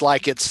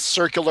 It's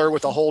circular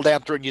with a hole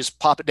down through, and you just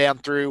pop it down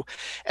through.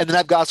 And then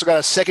I've also got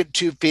a second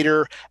tube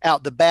feeder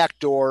out the back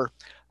door,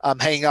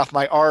 hanging off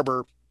my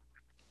arbor,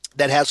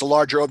 that has a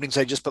larger openings.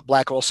 I just put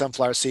black oil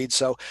sunflower seeds,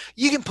 so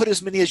you can put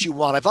as many as you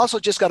want. I've also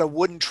just got a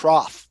wooden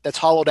trough that's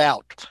hollowed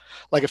out,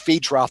 like a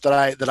feed trough that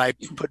I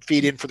put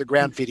feed in for the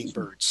ground feeding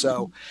birds.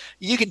 So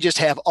you can just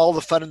have all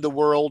the fun in the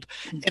world.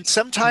 And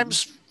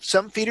sometimes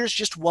some feeders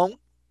just won't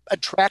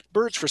attract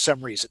birds for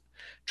some reason.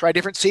 Try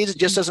different seeds, it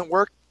just doesn't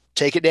work.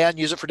 Take it down,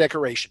 use it for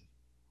decoration.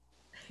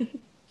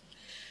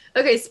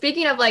 Okay,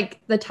 speaking of like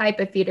the type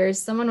of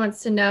feeders, someone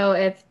wants to know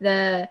if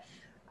the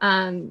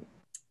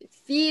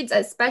feeds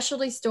at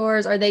specialty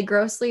stores, are they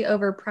grossly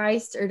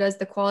overpriced, or does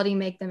the quality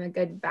make them a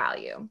good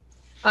value?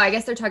 Oh, I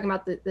guess they're talking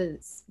about the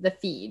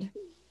feed.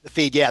 The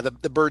feed, yeah, the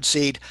bird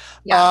seed.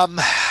 Yeah.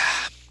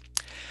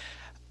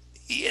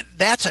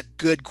 That's a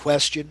good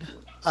question.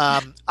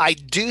 I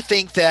do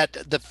think that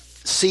the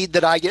seed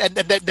that I get,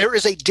 and that there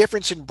is a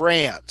difference in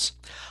brands.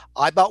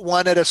 I bought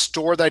one at a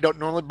store that I don't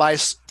normally buy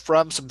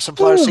from, some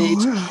sunflower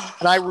seeds,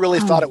 and I really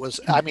thought it was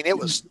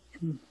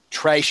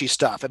trashy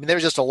stuff. I mean,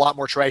 there's just a lot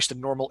more trash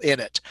than normal in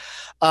it.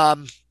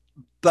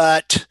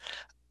 But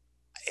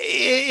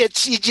you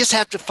just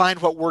have to find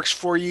what works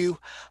for you.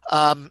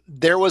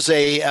 There was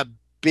a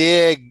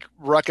big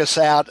ruckus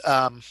out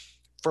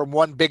from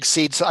one big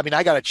seed. So, I mean,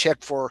 I got a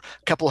check for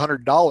a couple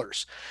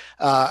 $100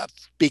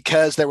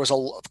 because there was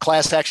a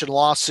class action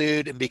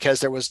lawsuit, and because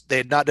they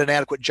had not done an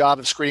adequate job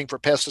of screening for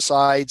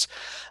pesticides,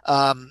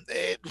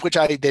 which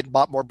I did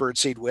bought more bird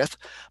seed with.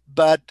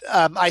 But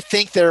I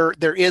think there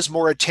is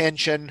more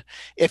attention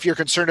if you're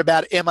concerned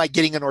about, am I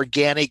getting an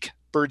organic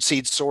bird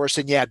seed source?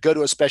 And yeah, go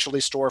to a specialty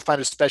store, find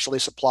a specialty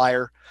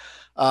supplier,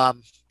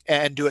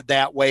 and do it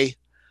that way.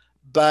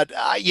 But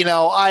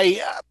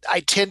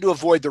I tend to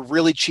avoid the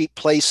really cheap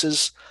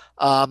places.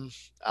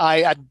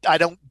 I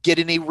don't get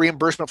any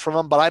reimbursement from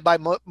them, but I buy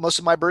most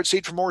of my bird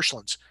seed from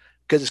Orchlands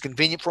because it's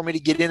convenient for me to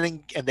get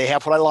in, and they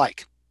have what I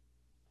like.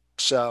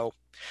 So,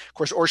 of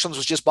course, Orchlands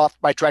was just bought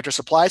by Tractor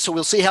Supply, so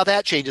we'll see how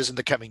that changes in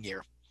the coming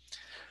year.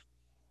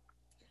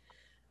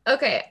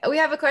 Okay, we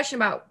have a question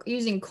about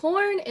using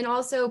corn and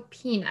also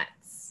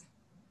peanuts.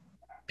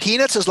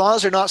 Peanuts, as long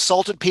as they're not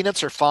salted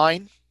peanuts, are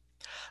fine.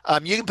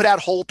 You can put out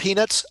whole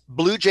peanuts.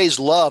 Blue jays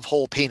love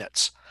whole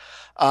peanuts.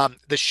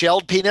 The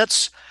shelled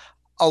peanuts,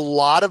 a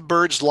lot of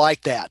birds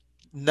like that.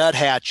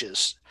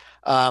 Nuthatches,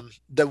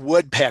 the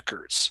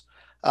woodpeckers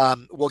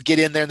will get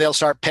in there and they'll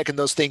start pecking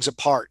those things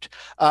apart.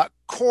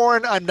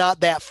 Corn, I'm not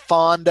that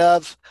fond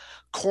of.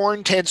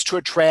 Corn tends to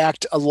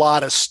attract a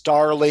lot of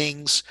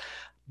starlings,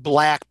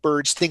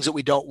 blackbirds, things that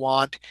we don't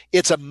want.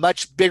 It's a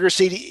much bigger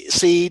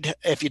seed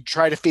if you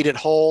try to feed it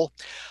whole.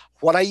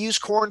 What I use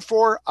corn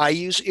for, I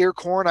use ear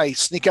corn. I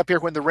sneak up here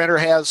when the renter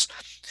has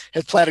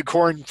planted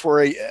corn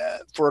for a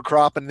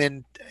crop, and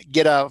then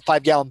get a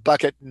 5-gallon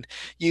bucket and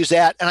use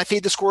that. And I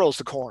feed the squirrels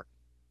the corn.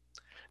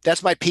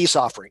 That's my peace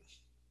offering.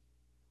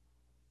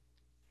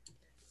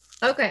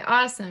 Okay,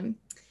 awesome.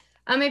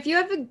 If you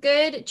have a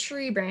good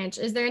tree branch,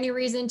 is there any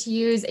reason to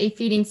use a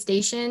feeding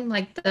station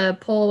like the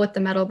pole with the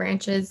metal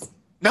branches?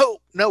 No.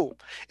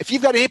 If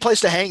you've got any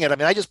place to hang it, I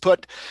mean, I just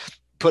put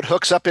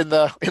hooks up in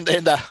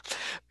the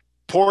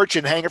porch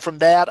and hang it from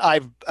that.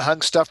 I've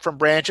hung stuff from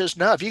branches.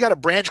 No, if you got a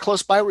branch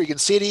close by where you can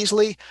see it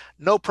easily,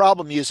 no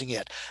problem using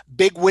it.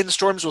 Big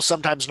windstorms will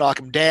sometimes knock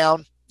them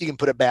down. You can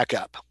put it back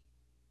up.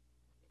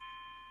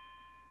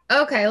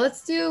 Okay,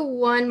 let's do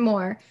one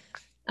more.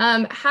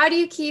 How do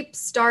you keep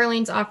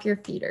starlings off your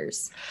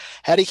feeders?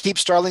 How do you keep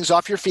starlings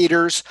off your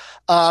feeders?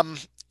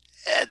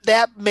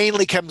 That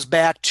mainly comes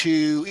back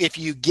to, if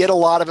you get a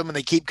lot of them and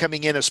they keep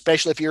coming in,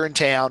 especially if you're in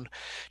town,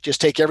 just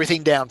take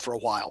everything down for a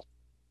while.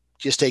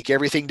 Just take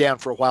everything down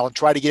for a while and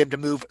try to get them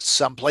to move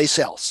someplace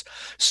else.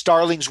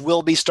 Starlings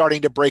will be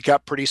starting to break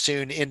up pretty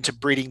soon into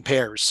breeding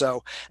pairs,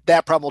 so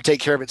that problem will take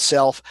care of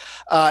itself.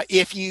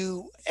 If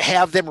you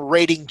have them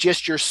raiding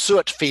just your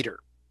soot feeder,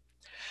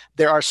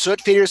 there are soot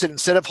feeders that,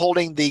 instead of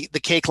holding the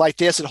cake like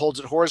this, it holds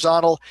it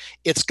horizontal.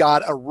 It's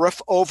got a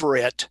roof over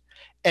it,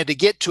 and to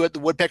get to it, the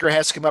woodpecker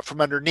has to come up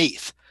from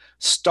underneath.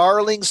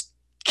 Starlings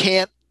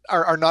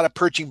are not a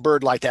perching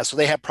bird like that, so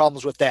they have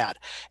problems with that,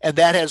 and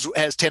that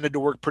has tended to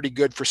work pretty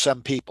good for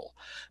some people.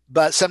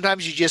 But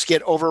sometimes you just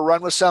get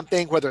overrun with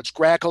something, whether it's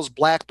grackles,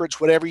 blackbirds,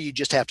 whatever. You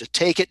just have to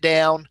take it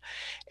down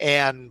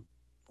and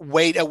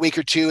wait a week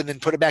or two, and then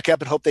put it back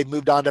up and hope they've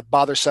moved on to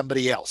bother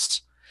somebody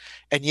else.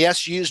 And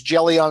yes, use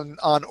jelly on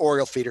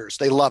Oriole feeders.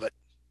 They love it.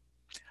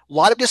 A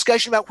lot of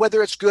discussion about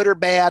whether it's good or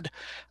bad.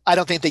 I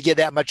don't think they get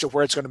that much of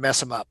where it's going to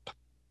mess them up.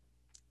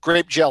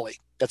 grape jelly.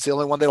 That's the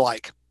only one they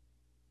like.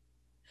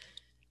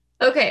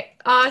 Okay,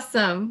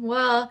 awesome.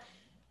 Well,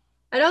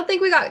 I don't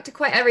think we got to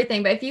quite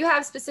everything, but if you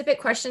have specific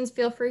questions,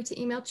 feel free to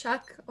email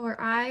Chuck or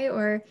I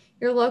or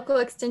your local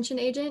extension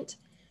agent.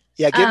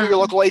 Yeah, give me your Um,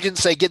 local agent and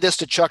say, get this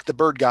to Chuck, the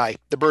bird guy,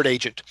 the bird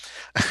agent.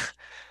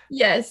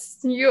 yes,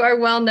 you are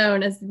well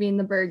known as being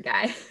the bird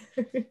guy.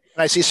 And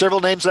I see several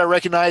names that I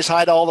recognize.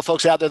 Hi to all the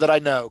folks out there that I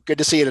know. Good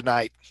to see you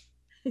tonight.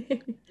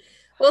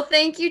 Well,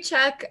 thank you,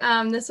 Chuck.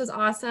 This was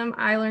awesome.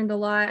 I learned a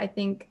lot. I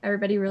think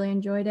everybody really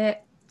enjoyed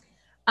it.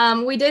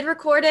 We did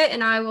record it,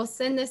 and I will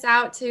send this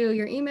out to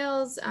your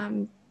emails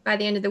by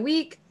the end of the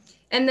week.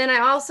 And then I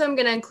also am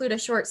going to include a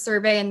short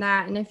survey in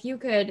that. And if you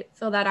could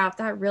fill that out,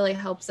 that really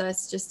helps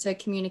us just to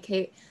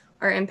communicate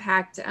our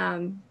impact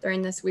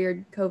during this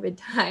weird COVID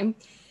time.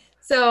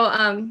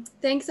 So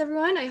thanks,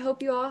 everyone. I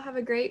hope you all have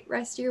a great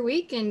rest of your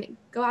week and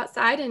go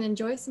outside and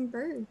enjoy some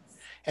birds.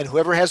 And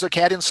whoever has their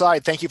cat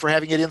inside, thank you for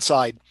having it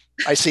inside.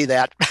 I see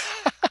that.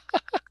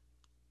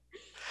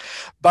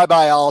 Bye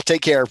bye, all.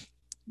 Take care.